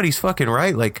 you know what? He's fucking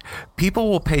right. Like people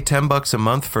will pay $10 a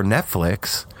month for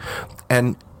Netflix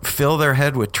and fill their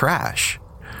head with trash.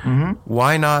 Mm-hmm.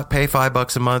 Why not pay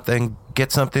 $5 a month and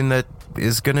get something that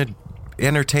is going to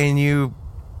entertain you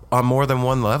on more than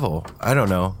one level? I don't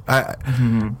know.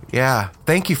 Yeah.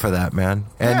 Thank you for that, man.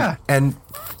 And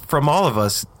from all of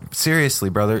us, seriously,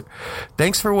 brother,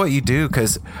 thanks for what you do.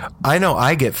 'Cause I know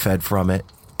I get fed from it.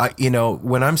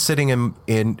 When I'm sitting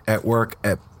in at work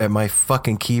at my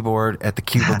fucking keyboard at the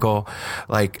cubicle,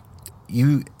 like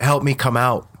you help me come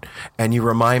out and you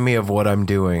remind me of what I'm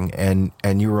doing and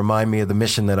you remind me of the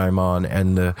mission that I'm on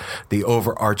and the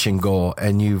overarching goal.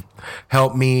 And you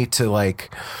help me to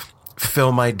like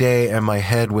fill my day and my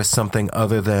head with something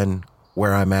other than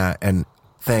where I'm at. And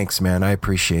thanks, man. I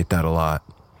appreciate that a lot.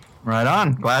 Right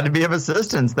on. Glad to be of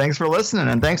assistance. Thanks for listening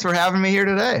and thanks for having me here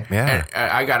today. Yeah.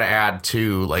 And I got to add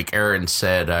too, like Aaron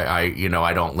said, I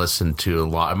don't listen to a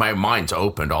lot. My mind's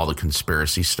open to all the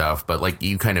conspiracy stuff, but like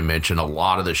you kind of mentioned, a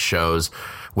lot of the shows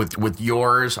with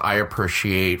yours, I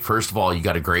appreciate, first of all, you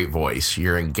got a great voice.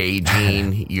 You're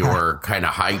engaging, you're kind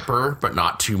of hyper, but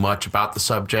not too much about the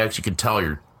subjects. You can tell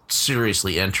you're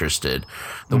seriously interested.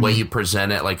 The way you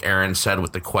present it, like Aaron said,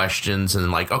 with the questions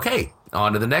and like, okay,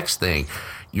 on to the next thing.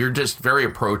 You're just very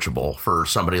approachable for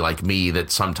somebody like me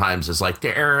that sometimes is like,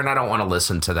 Aaron, I don't want to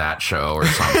listen to that show or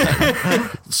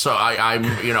something. So I'm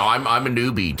a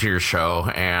newbie to your show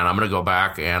and I'm going to go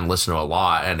back and listen to a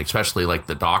lot. And especially like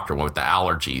the doctor one with the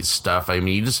allergies stuff. I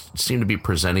mean, you just seem to be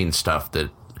presenting stuff that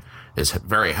is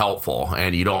very helpful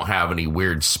and you don't have any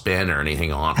weird spin or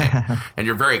anything on it. And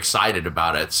you're very excited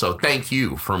about it. So thank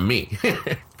you from me.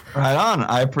 Right on.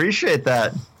 I appreciate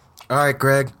that. All right,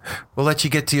 Greg, we'll let you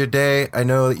get to your day. I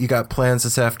know that you got plans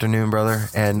this afternoon, brother.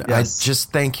 And yes. I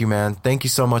just thank you, man. Thank you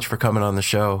so much for coming on the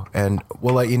show. And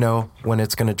we'll let you know when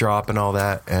it's going to drop and all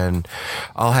that. And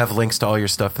I'll have links to all your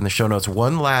stuff in the show notes.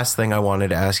 One last thing I wanted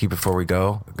to ask you before we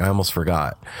go. I almost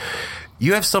forgot.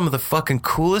 You have some of the fucking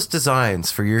coolest designs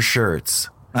for your shirts.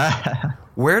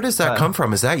 Where does that come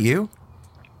from? Is that you?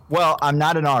 Well, I'm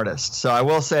not an artist, so I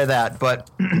will say that.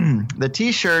 But the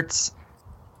T-shirts,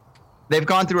 they've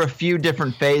gone through a few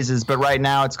different phases, but right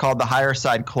now it's called the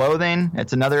Higherside Clothing.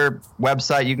 It's another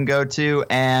website you can go to,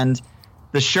 and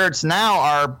the shirts now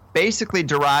are basically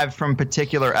derived from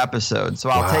particular episodes. So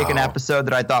I'll take an episode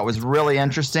that I thought was really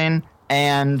interesting,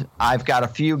 and I've got a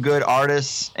few good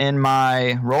artists in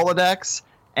my Rolodex,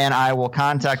 and I will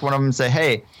contact one of them and say,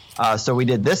 hey, so we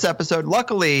did this episode.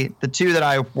 Luckily, the two that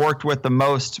I've worked with the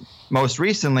most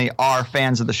recently are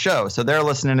fans of the show, so they're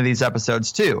listening to these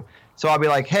episodes too. So I'll be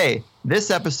like, hey, this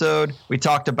episode, we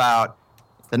talked about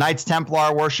the Knights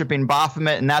Templar worshiping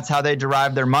Baphomet, and that's how they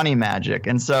derive their money magic.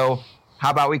 And so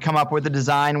how about we come up with a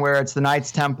design where it's the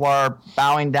Knights Templar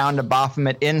bowing down to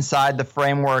Baphomet inside the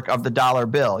framework of the dollar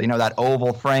bill, that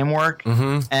oval framework.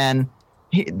 Mm-hmm. And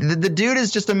the dude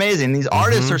is just amazing. These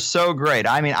artists are so great.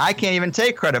 I mean, I can't even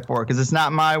take credit for it because it's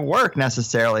not my work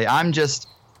necessarily. I'm just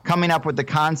coming up with the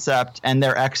concept, and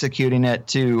they're executing it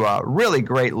to really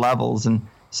great levels. And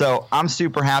so I'm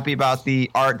super happy about the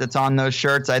art that's on those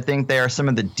shirts. I think they are some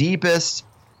of the deepest,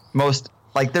 most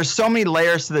like there's so many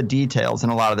layers to the details in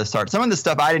a lot of this art. Some of the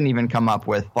stuff I didn't even come up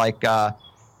with. Like,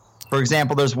 for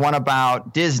example, there's one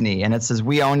about Disney, and it says,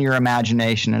 we own your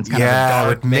imagination. And it's kind of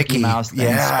a dark Mickey Mouse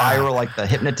thing, spiral, like the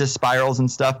hypnotist spirals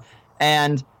and stuff.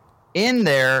 And in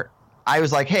there, I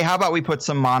was like, hey, how about we put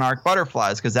some monarch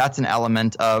butterflies? Because that's an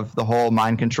element of the whole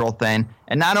mind control thing.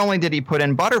 And not only did he put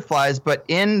in butterflies, but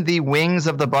in the wings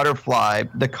of the butterfly,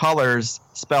 the colors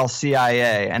spell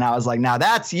CIA. And I was like, now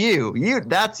that's you.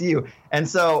 That's you. And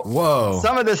so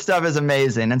some of this stuff is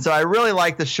amazing. And so I really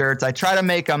like the shirts. I try to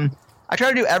make them. I try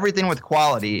to do everything with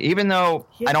quality, even though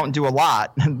I don't do a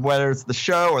lot, whether it's the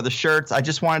show or the shirts. I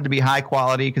just wanted to be high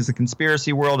quality because the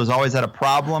conspiracy world has always had a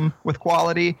problem with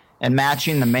quality and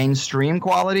matching the mainstream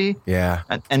quality. Yeah.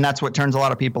 And that's what turns a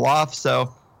lot of people off.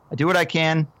 So I do what I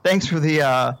can. Thanks for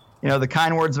the the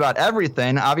kind words about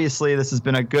everything. Obviously, this has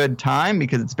been a good time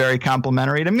because it's very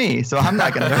complimentary to me. So I'm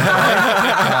not going to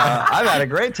I've had a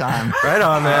great time. Right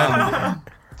on,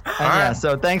 man.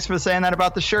 So thanks for saying that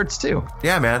about the shirts, too.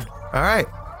 Yeah, man. All right.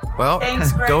 Well,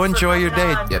 Thanks, Greg, go for enjoy your coming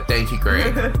day. on. Yeah, thank you,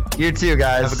 Greg. You too,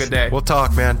 guys. Have a good day. We'll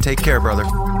talk, man. Take care, brother.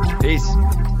 Peace.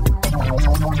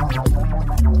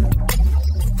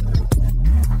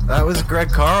 That was Greg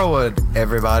Carlwood,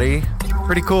 everybody.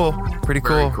 Pretty cool. Pretty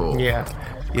cool. Very cool. Yeah.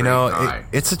 You know, guy.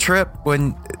 it's a trip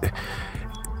when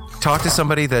talk to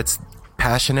somebody that's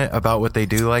passionate about what they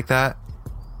do like that.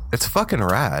 It's fucking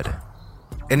rad,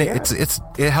 and it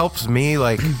helps me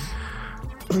like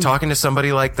talking to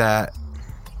somebody like that.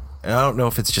 And I don't know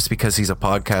if it's just because he's a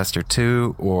podcaster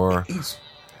too, or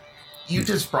You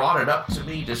just brought it up to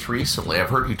me just recently. I've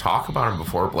heard you talk about him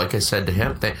before, but like I said to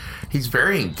him, he's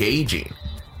very engaging.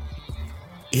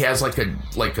 He has like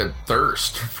a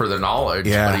thirst for the knowledge,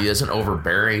 but he isn't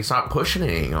overbearing. He's not pushing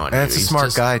anything on you. that's a He's smart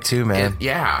just- guy too, man.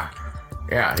 Yeah.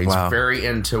 He's Wow. very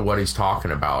into what he's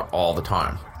talking about all the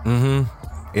time.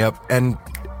 Yep, and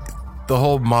the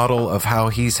whole model of how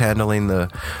he's handling the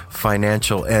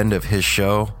financial end of his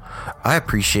show, I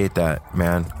appreciate that,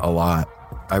 man, a lot.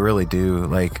 I really do.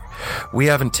 Like, we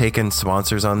haven't taken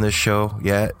sponsors on this show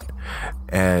yet,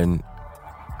 and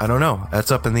I don't know.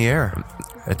 That's up in the air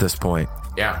at this point.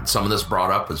 Yeah, some of this brought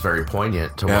up is very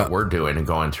poignant to what we're doing and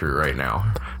going through right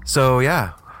now. So,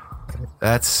 yeah,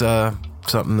 that's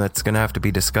something that's going to have to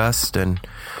be discussed, and,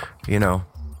 you know,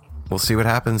 we'll see what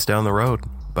happens down the road.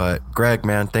 But Greg,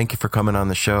 man, thank you for coming on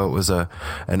the show. It was an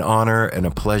honor and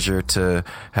a pleasure to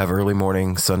have early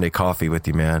morning Sunday coffee with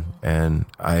you, man. And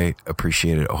I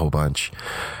appreciate it a whole bunch.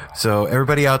 So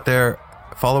everybody out there,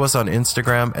 follow us on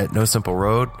Instagram at No Simple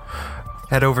Road.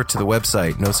 Head over to the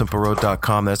website,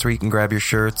 nosimpleroad.com. That's where you can grab your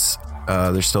shirts.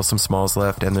 There's still some smalls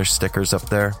left, and there's stickers up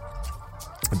there.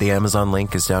 The Amazon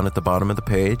link is down at the bottom of the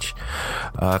page.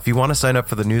 If you want to sign up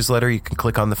for the newsletter, you can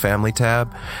click on the family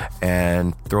tab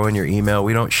and throw in your email.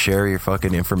 We don't share your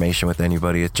fucking information with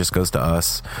anybody. It just goes to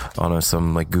us on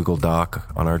some like Google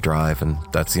Doc on our drive, and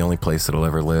that's the only place it'll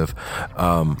ever live.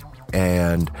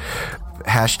 And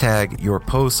hashtag your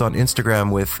posts on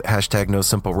Instagram with hashtag No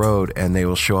Simple Road, and they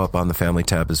will show up on the family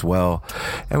tab as well.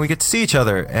 And we get to see each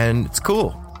other, and it's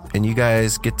cool. And you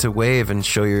guys get to wave and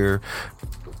show your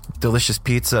delicious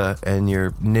pizza and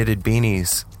your knitted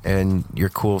beanies and your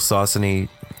cool Saucony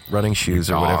running shoes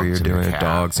Your or whatever you're dogs and your doing, cats.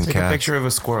 dogs and Take cats. a picture of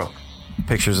a squirrel.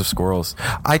 Pictures of squirrels.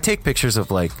 I take pictures of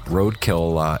like roadkill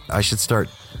a lot. I should start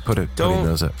putting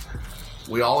those up.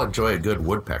 We all enjoy a good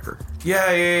woodpecker.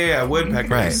 Yeah.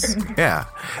 Woodpeckers. Right. Yeah.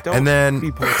 Don't And then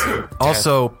be pussy.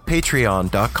 also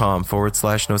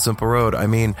patreon.com/No Simple Road. I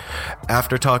mean,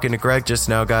 after talking to Greg just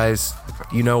now, guys,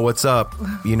 you know what's up.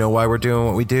 You know why we're doing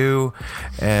what we do.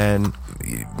 And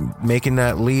making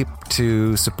that leap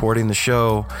to supporting the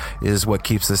show is what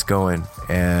keeps us going.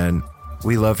 And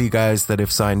we love you guys that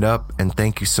have signed up, and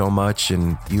thank you so much.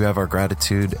 And you have our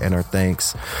gratitude and our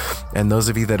thanks. And those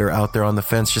of you that are out there on the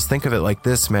fence, just think of it like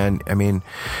this, man. I mean,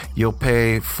 you'll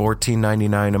pay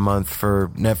 $14.99 a month for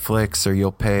Netflix, or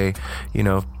you'll pay,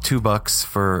 $2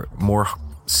 for more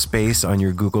space on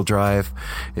your Google Drive.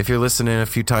 If you're listening a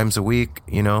few times a week,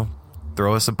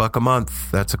 throw us $1 a month.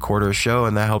 That's a quarter a show,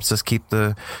 and that helps us keep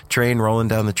the train rolling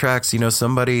down the tracks.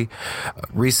 Somebody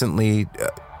recently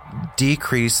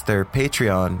decreased their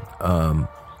Patreon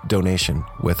donation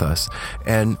with us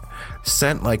and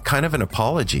sent like kind of an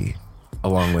apology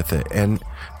along with it. And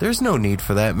there's no need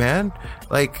for that, man.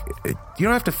 Like, you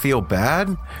don't have to feel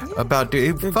bad about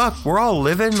fuck, we're all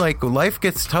living, like, life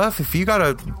gets tough. If you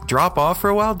gotta drop off for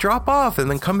a while, drop off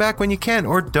and then come back when you can,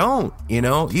 or don't.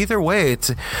 Either way,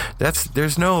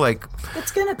 there's no like,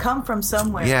 It's gonna come from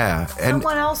somewhere. Yeah, and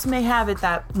someone else may have it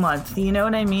that month. You know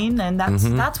what I mean? And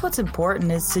that's what's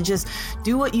important, is to just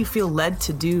do what you feel led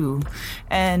to do,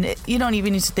 and you don't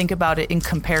even need to think about it in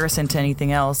comparison to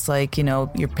anything else. Like,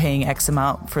 you're paying X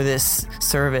amount for this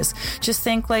service. Just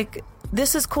think like,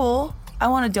 this is cool. I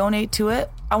want to donate to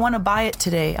it. I want to buy it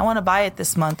today. I want to buy it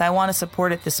this month. I want to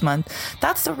support it this month.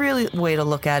 That's the real way to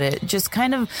look at it. Just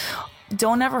kind of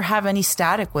don't ever have any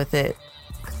static with it.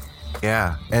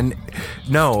 Yeah, and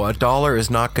no, $1 is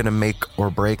not going to make or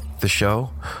break the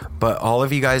show, but all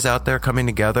of you guys out there coming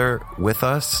together with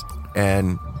us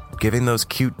and giving those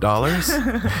cute dollars,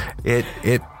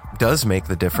 it does make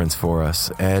the difference for us.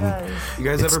 And You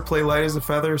guys ever play light as a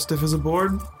feather, stiff as a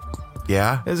board?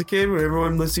 Yeah, As a kid, when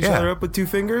everyone lifts each other up with 2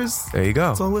 fingers? there you go.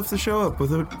 Let's all lift the show up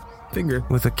with a finger.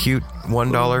 With a cute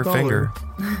 $1 $1 finger.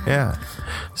 Yeah.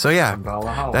 So yeah,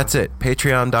 that's it.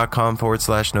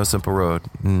 Patreon.com/No Simple Road.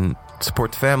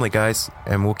 Support the family, guys,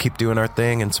 and we'll keep doing our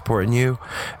thing and supporting you.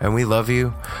 And we love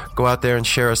you. Go out there and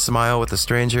share a smile with a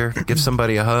stranger. Give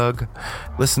somebody a hug.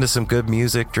 Listen to some good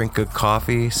music. Drink good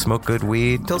coffee. Smoke good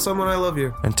weed. Tell someone I love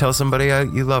you. And tell somebody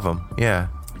you love them. Yeah.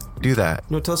 Do that.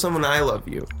 No, tell someone I love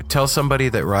you. Tell somebody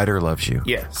that Ryder loves you.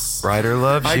 Yes. Ryder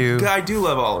loves you. I do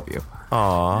love all of you.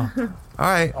 Aw. All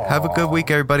right. Have a good week,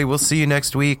 everybody. We'll see you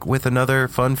next week with another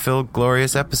fun-filled,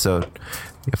 glorious episode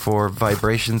for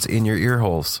vibrations in your ear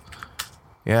holes.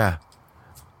 Yeah.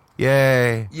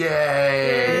 Yay.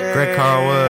 Yay. Greg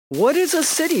Carlwood. What is a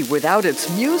city without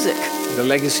its music? The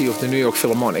legacy of the New York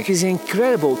Philharmonic is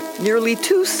incredible. Nearly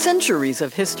 2 centuries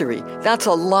of history. That's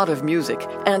a lot of music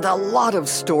and a lot of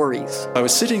stories. I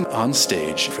was sitting on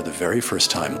stage for the very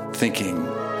first time thinking,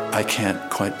 I can't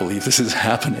quite believe this is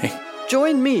happening.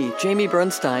 Join me, Jamie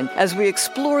Bernstein, as we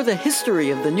explore the history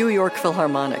of the New York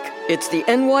Philharmonic. It's the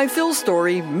NY Phil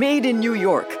story made in New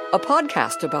York, a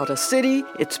podcast about a city,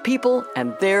 its people,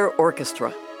 and their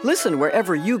orchestra. Listen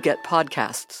wherever you get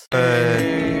podcasts.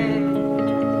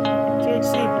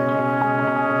 THC.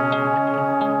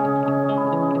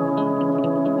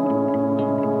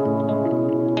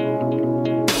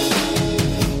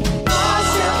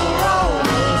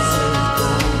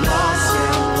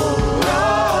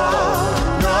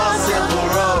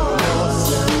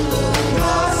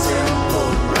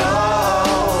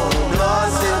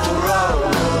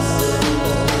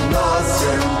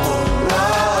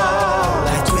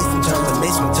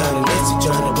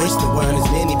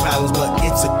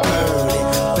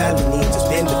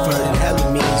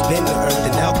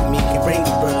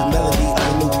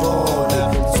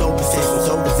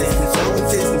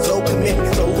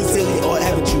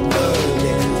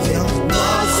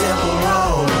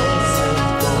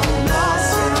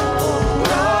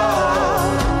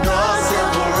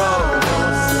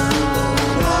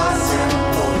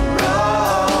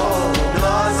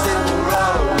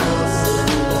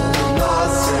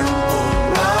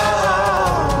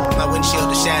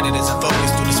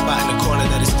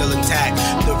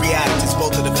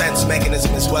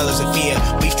 Mechanism as well as a fear.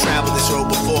 We've traveled this road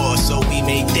before, so we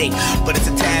may think, but it's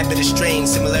a tad bit of strange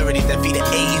similarities that feed an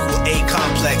A equal A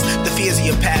complex. The fears of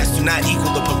your past do not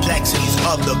equal the perplexities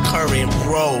of the current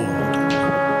road.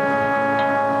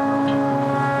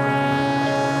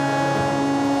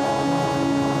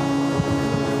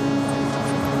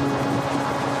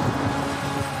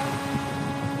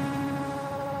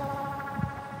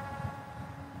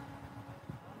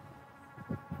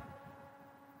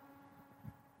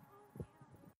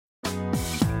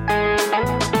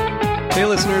 Hey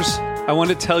listeners, I want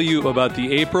to tell you about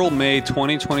the April-May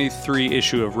 2023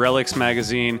 issue of Relics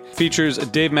magazine. Features a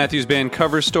Dave Matthews Band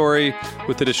cover story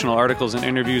with additional articles and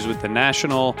interviews with The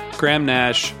National, Graham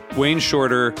Nash, Wayne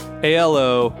Shorter,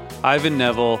 ALO, Ivan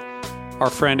Neville,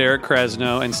 our friend Eric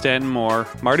Krasno and Stanton Moore,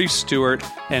 Marty Stewart,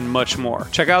 and much more.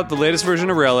 Check out the latest version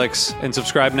of Relics and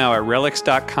subscribe now at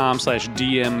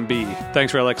relics.com/DMB.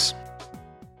 Thanks, Relics.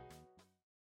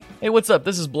 Hey, what's up?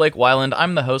 This is Blake Weiland.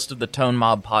 I'm the host of the Tone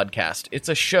Mob Podcast. It's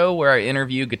a show where I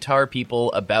interview guitar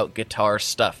people about guitar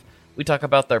stuff. We talk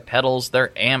about their pedals,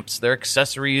 their amps, their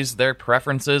accessories, their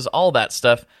preferences, all that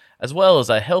stuff, as well as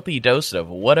a healthy dose of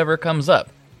whatever comes up.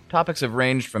 Topics have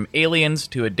ranged from aliens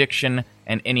to addiction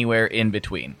and anywhere in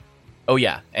between. Oh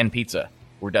yeah, and pizza.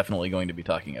 We're definitely going to be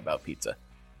talking about pizza.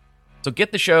 So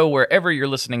get the show wherever you're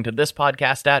listening to this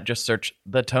podcast at. Just search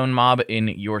The Tone Mob in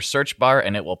your search bar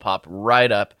and it will pop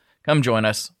right up. Come join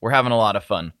us. We're having a lot of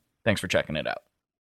fun. Thanks for checking it out.